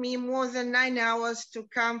took me more than 9 hours to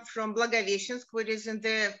come from Blagoveshchensk, which is in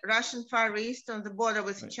the Russian Far East on the border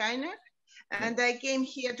with China. And I came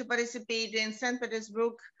here to participate in St.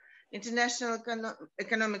 Petersburg International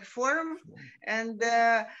Economic Forum. And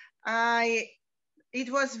it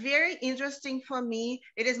was very interesting for me.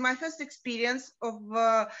 It is my first experience of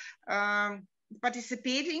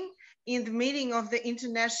participating in the meeting of the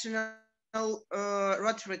International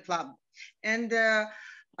Rotary Club. And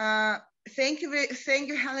thank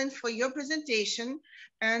you, Helen, for your presentation.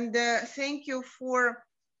 And thank you for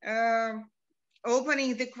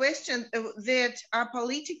opening the questions that are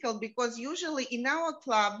political, because usually in our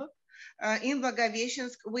club, in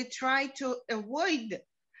Blagoveshchensk, we try to avoid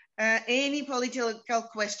any political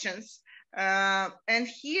questions. And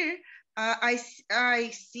here I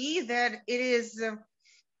see that it is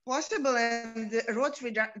possible, and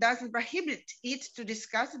Rotary doesn't prohibit it to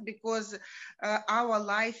discuss it, because our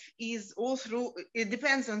life is all through, it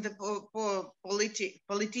depends on the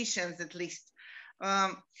politicians at least.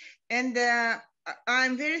 And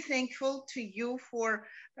I'm very thankful to you for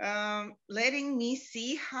letting me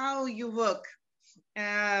see how you work.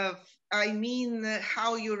 I mean,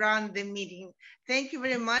 how you run the meeting. Thank you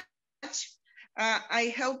very much.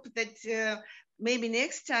 I hope that maybe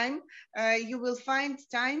next time you will find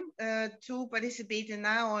time to participate in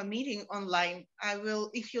our meeting online. I will,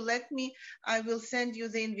 if you let me, I will send you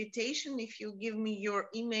the invitation if you give me your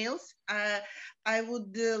emails. I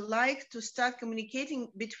would like to start communicating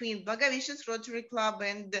between Blagoveshchensk Rotary Club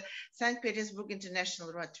and St. Petersburg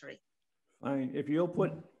International Rotary. Fine. If you'll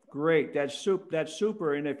put, great, that's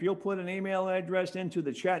super. And if you'll put an email address into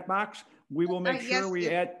the chat box, we will make sure we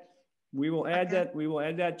add. We will add that. We will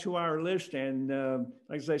add that to our list. And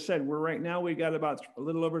like as I said, we're right now, we got about a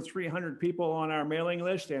little over 300 people on our mailing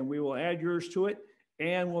list, and we will add yours to it.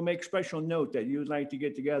 And we'll make special note that you'd like to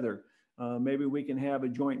get together. Maybe we can have a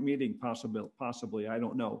joint meeting, possibly. I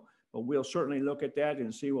don't know, but we'll certainly look at that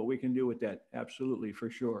and see what we can do with that. Absolutely, for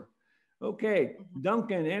sure. Okay,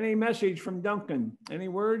 Duncan. Any message from Duncan? Any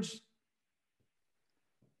words?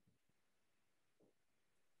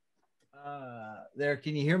 There,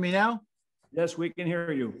 can you hear me now? Yes, we can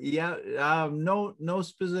hear you. Yeah, no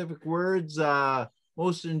specific words.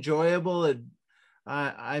 Most enjoyable.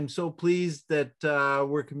 I'm so pleased that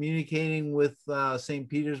we're communicating with St.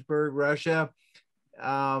 Petersburg, Russia.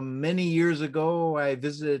 Many years ago, I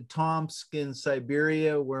visited Tomsk in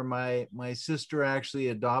Siberia, where my sister actually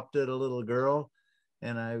adopted a little girl.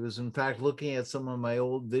 And I was in fact looking at some of my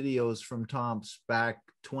old videos from Tomsk back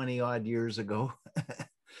 20 odd years ago.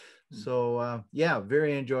 So yeah,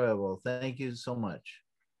 very enjoyable. Thank you so much.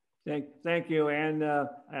 Thank you. And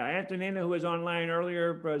Antonina, who was online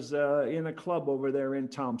earlier, was in a club over there in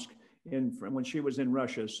Tomsk when she was in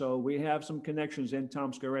Russia. So we have some connections in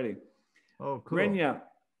Tomsk already. Oh, cool.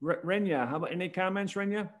 Renya, how about any comments,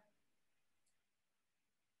 Renya?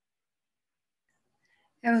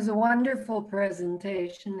 It was a wonderful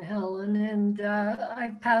presentation, Helen, and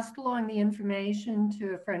I passed along the information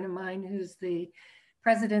to a friend of mine who's the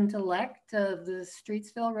president-elect of the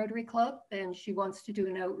Streetsville Rotary Club, and she wants to do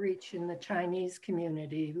an outreach in the Chinese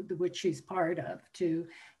community, which she's part of, to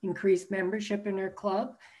increase membership in her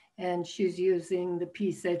club. And she's using the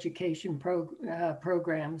peace education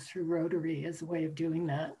programs through Rotary as a way of doing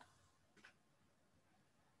that.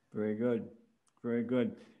 Very good. Very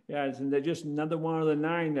good. Yeah, and they're just another one of the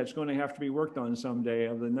 9 that's going to have to be worked on someday.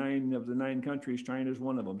 Of the nine countries, China is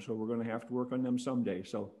one of them. So we're going to have to work on them someday.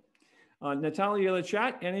 So Natalia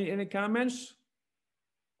Lechat, any comments?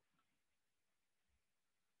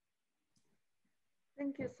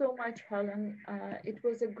 Thank you so much, Helen. It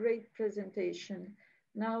was a great presentation.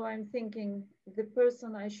 Now I'm thinking the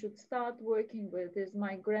person I should start working with is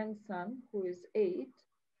my grandson, who is 8,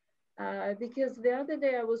 because the other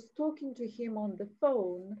day I was talking to him on the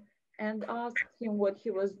phone and asked him what he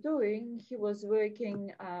was doing. He was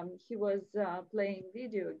working, he was playing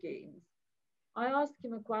video games. I asked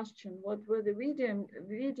him a question, what were the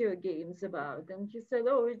video games about? And he said,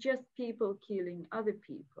 oh, it's just people killing other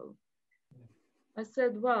people. I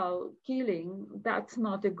said, well, killing, that's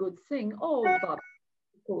not a good thing. Oh, Baba,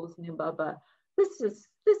 he calls me Baba. This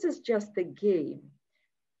is just a game.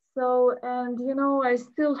 So, and you know, I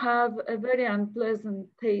still have a very unpleasant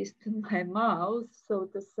taste in my mouth, so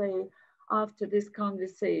to say, after this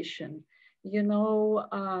conversation. You know,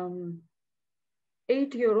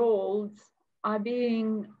 8-year-olds are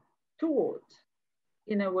being taught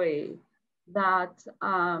in a way that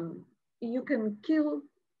you can kill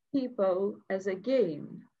people as a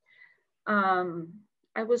game.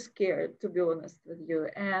 I was scared, to be honest with you.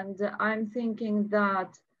 And I'm thinking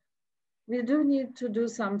that we do need to do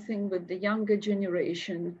something with the younger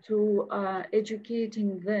generation to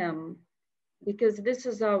educating them, because this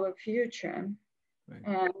is our future. Right.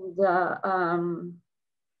 And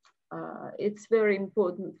it's very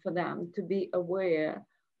important for them to be aware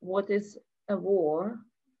what is a war,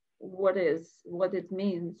 what it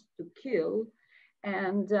means to kill.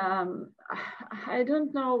 And I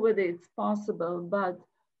don't know whether it's possible, but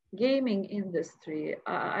gaming industry,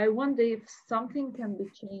 I wonder if something can be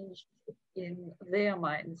changed in their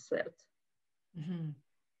mindset.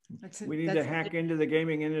 Mm-hmm. We need to hack into the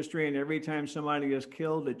gaming industry, and every time somebody is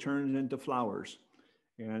killed, it turns into flowers.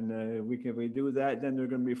 And if we do that, then there are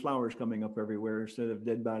going to be flowers coming up everywhere instead of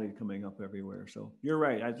dead bodies coming up everywhere. So you're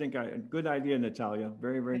right. I think good idea, Natalia.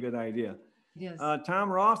 Very, very good idea. Yes.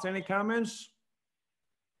 Tom Roth, any comments?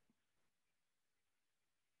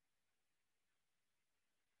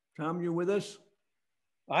 Tom, you with us?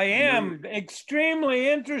 I am extremely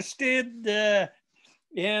interested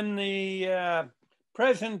in the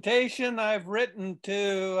presentation. I've written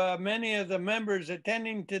to many of the members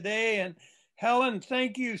attending today, and Helen,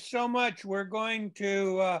 thank you so much. We're going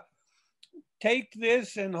to take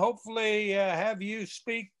this and hopefully have you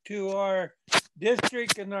speak to our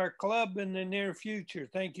district and our club in the near future.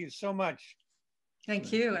 Thank you so much.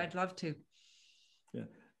 Thank you. I'd love to. Yeah,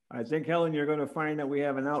 I think, Helen, you're going to find that we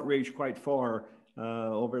have an outreach quite far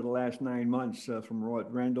over the last 9 months from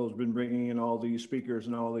what Randall's been bringing in all these speakers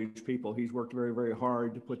and all these people. He's worked very, very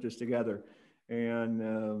hard to put this together.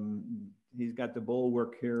 And he's got the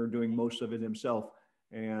bulwark here doing most of it himself.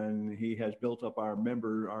 And he has built up our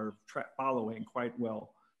following quite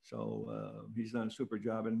well. So he's done a super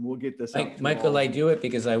job, and we'll get this out. Michael, I do it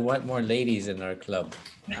because I want more ladies in our club.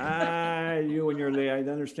 You and your lady, I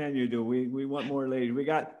understand you do. We want more ladies.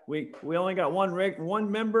 We only got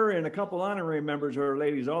one member and a couple honorary members who are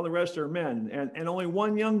ladies. All the rest are men, and only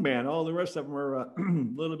one young man. All the rest of them are a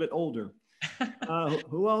little bit older.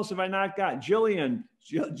 Who else have I not got? Jillian.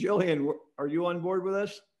 Jillian, are you on board with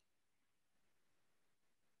us?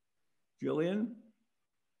 Jillian?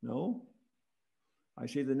 No? I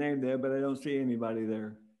see the name there, but I don't see anybody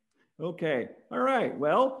there. Okay. All right.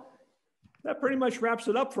 Well, that pretty much wraps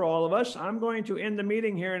it up for all of us. I'm going to end the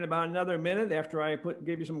meeting here in about another minute after I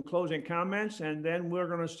give you some closing comments, and then we're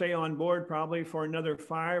going to stay on board probably for another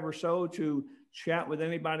 5 or so to chat with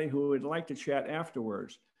anybody who would like to chat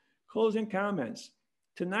afterwards. Closing comments.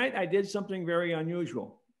 Tonight, I did something very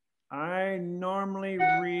unusual. I normally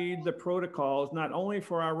read the protocols, not only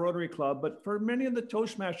for our Rotary Club, but for many of the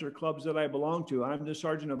Toastmaster clubs that I belong to. I'm the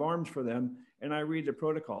Sergeant of Arms for them, and I read the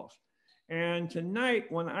protocols. And tonight,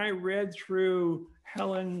 when I read through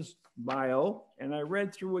Helen's bio, and I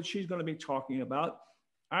read through what she's going to be talking about,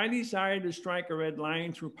 I decided to strike a red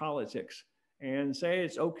line through politics and say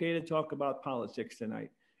it's okay to talk about politics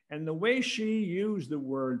tonight. And the way she used the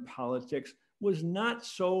word politics was not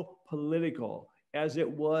so political as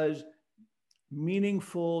it was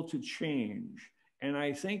meaningful to change. And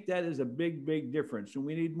I think that is a big, big difference. And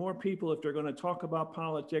we need more people, if they're going to talk about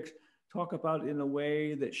politics, talk about it in a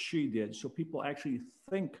way that she did. So people actually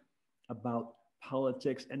think about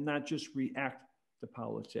politics and not just react to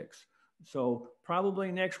politics. So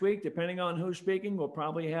probably next week, depending on who's speaking, we'll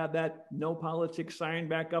probably have that no politics sign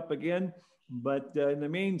back up again. But in the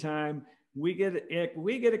meantime, we get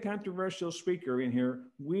a controversial speaker in here,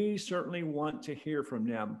 we certainly want to hear from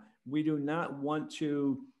them. We do not want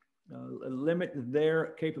to limit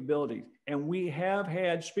their capabilities. And we have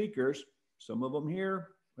had speakers, some of them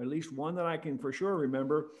here, at least one that I can for sure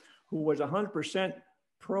remember, who was 100%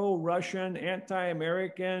 pro-Russian,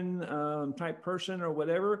 anti-American type person or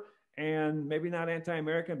whatever. and maybe not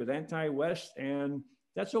anti-American, but anti-West, and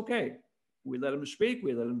that's okay. We let him speak,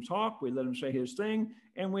 we let him talk, we let him say his thing,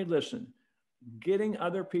 and we listen. Getting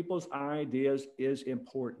other people's ideas is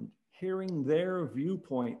important. Hearing their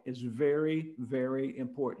viewpoint is very, very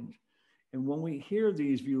important. And when we hear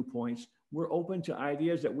these viewpoints, we're open to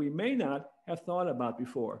ideas that we may not have thought about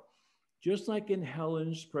before. Just like in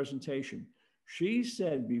Helen's presentation, she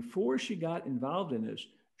said before she got involved in this,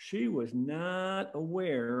 she was not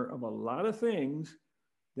aware of a lot of things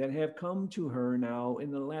that have come to her now in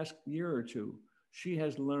the last year or two. She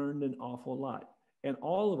has learned an awful lot, and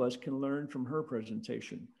all of us can learn from her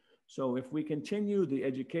presentation. So if we continue the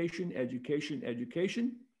education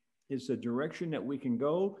is the direction that we can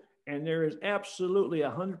go. And there is absolutely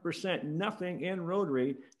 100% nothing in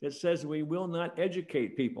Rotary that says we will not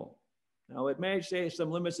educate people. Now, it may say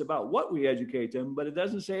some limits about what we educate them, but it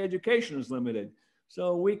doesn't say education is limited.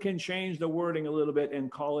 So we can change the wording a little bit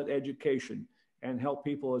and call it education and help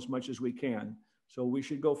people as much as we can. So we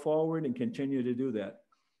should go forward and continue to do that.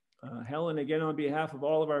 Helen, again, on behalf of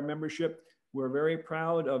all of our membership, we're very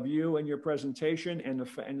proud of you and your presentation and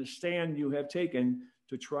the stand you have taken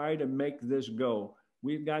to try to make this go.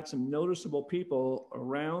 We've got some noticeable people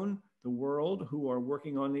around the world who are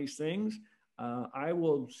working on these things. I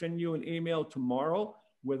will send you an email tomorrow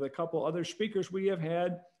with a couple other speakers we have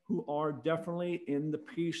had who are definitely in the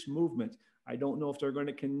peace movement. I don't know if they're going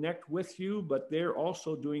to connect with you, but they're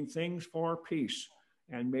also doing things for peace.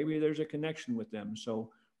 And maybe there's a connection with them.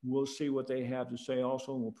 So we'll see what they have to say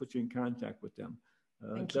also, and we'll put you in contact with them.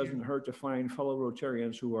 It doesn't hurt to find fellow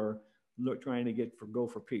Rotarians who are trying to go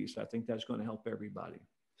for peace. I think that's going to help everybody.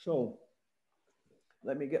 So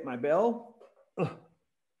let me get my bell.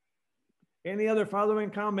 Any other following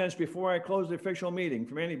comments before I close the official meeting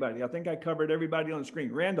from anybody? I think I covered everybody on the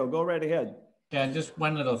screen. Randall, go right ahead. Yeah, just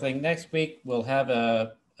one little thing. Next week, we'll have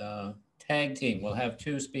a tag team. We'll have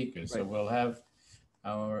two speakers. Right. So we'll have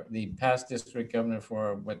the past district governor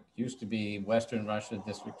for what used to be Western Russia,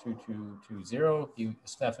 District 2220.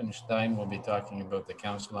 Stefan Stein will be talking about the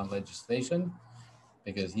Council on Legislation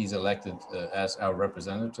because he's elected as our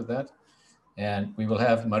representative to that. And we will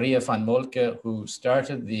have Maria van Molke, who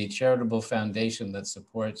started the charitable foundation that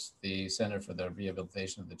supports the Center for the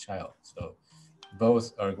Rehabilitation of the Child. So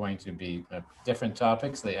both are going to be different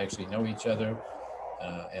topics. They actually know each other.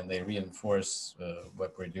 And they reinforce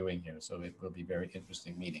what we're doing here. So it will be a very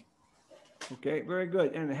interesting meeting. Okay, very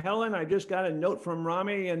good. And Helen, I just got a note from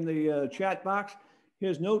Rami in the chat box.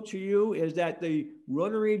 His note to you is that the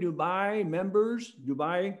Rotary Dubai members,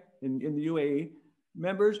 Dubai in the UAE,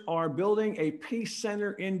 members are building a peace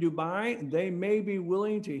center in Dubai. They may be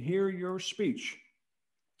willing to hear your speech.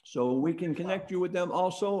 So we can connect you with them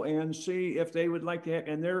also and see if they would like to have,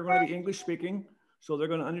 and they're going to be English speaking, so they're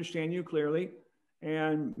going to understand you clearly.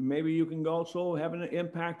 And maybe you can also have an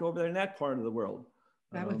impact over there in that part of the world.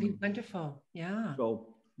 That would be wonderful. Yeah. So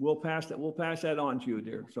we'll pass that on to you,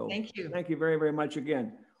 dear. So thank you. Thank you very, very much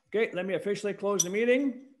again. Okay, let me officially close the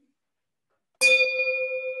meeting.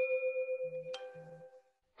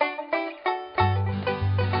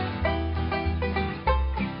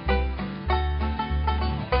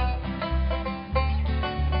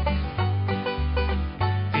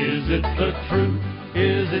 Is it the truth?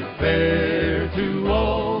 Is it fair to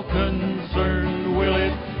all concerned? Will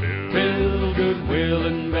it build goodwill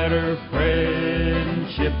and better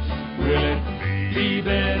friendships? Will it be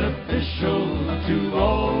beneficial to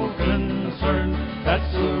all concerned?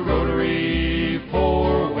 That's a Rotary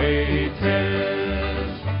four-way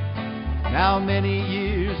test. Now many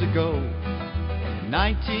years ago, in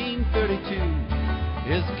 1932,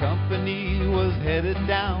 his company was headed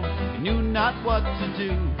down, he knew not what to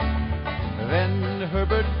do. Then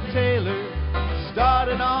Herbert Taylor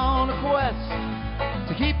started on a quest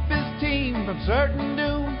to keep his team from certain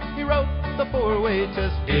doom. He wrote the four-way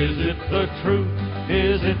test. Is it the truth?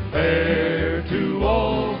 Is it fair to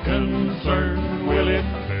all concerned? Will it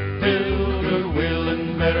build goodwill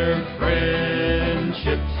and better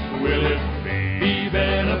friendships? Will it be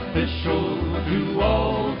beneficial to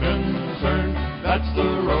all concerned? That's the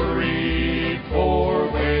Rotary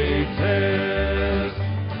four-way test.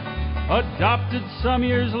 Adopted some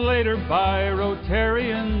years later by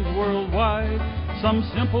Rotarians worldwide, some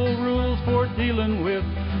simple rules for dealing with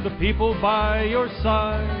the people by your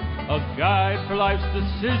side. A guide for life's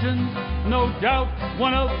decisions, no doubt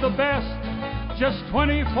one of the best. Just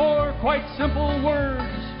 24 quite simple words.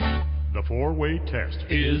 The four-way test.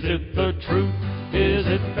 Is it the truth? Is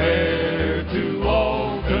it fair to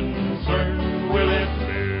all concerned? Will it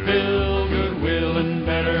build goodwill and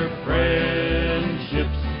better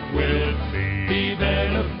friendships? Will it be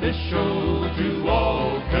beneficial to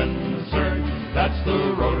all concerned?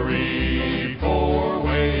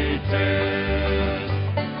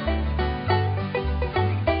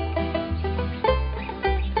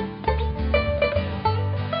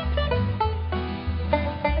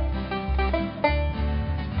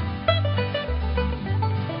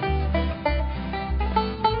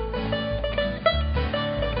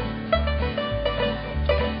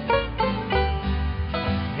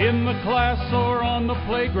 class or on the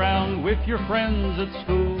playground with your friends at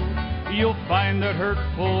school, you'll find that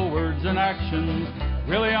hurtful words and actions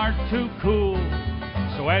really aren't too cool.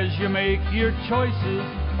 So as you make your choices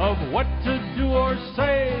of what to do or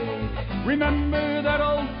say, remember that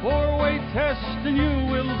old four-way test and you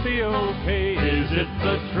will be okay. Is it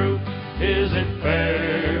the truth? Is it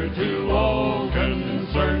fair to all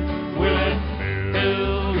concerned? Will it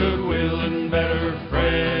build goodwill and better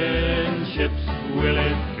friendships? Will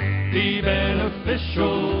it be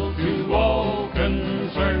beneficial to all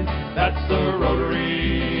concerned? That's the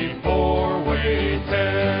Rotary four-way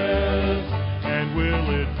test. And will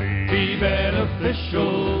it be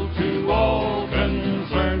beneficial to all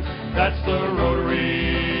concerned? That's the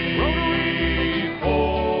Rotary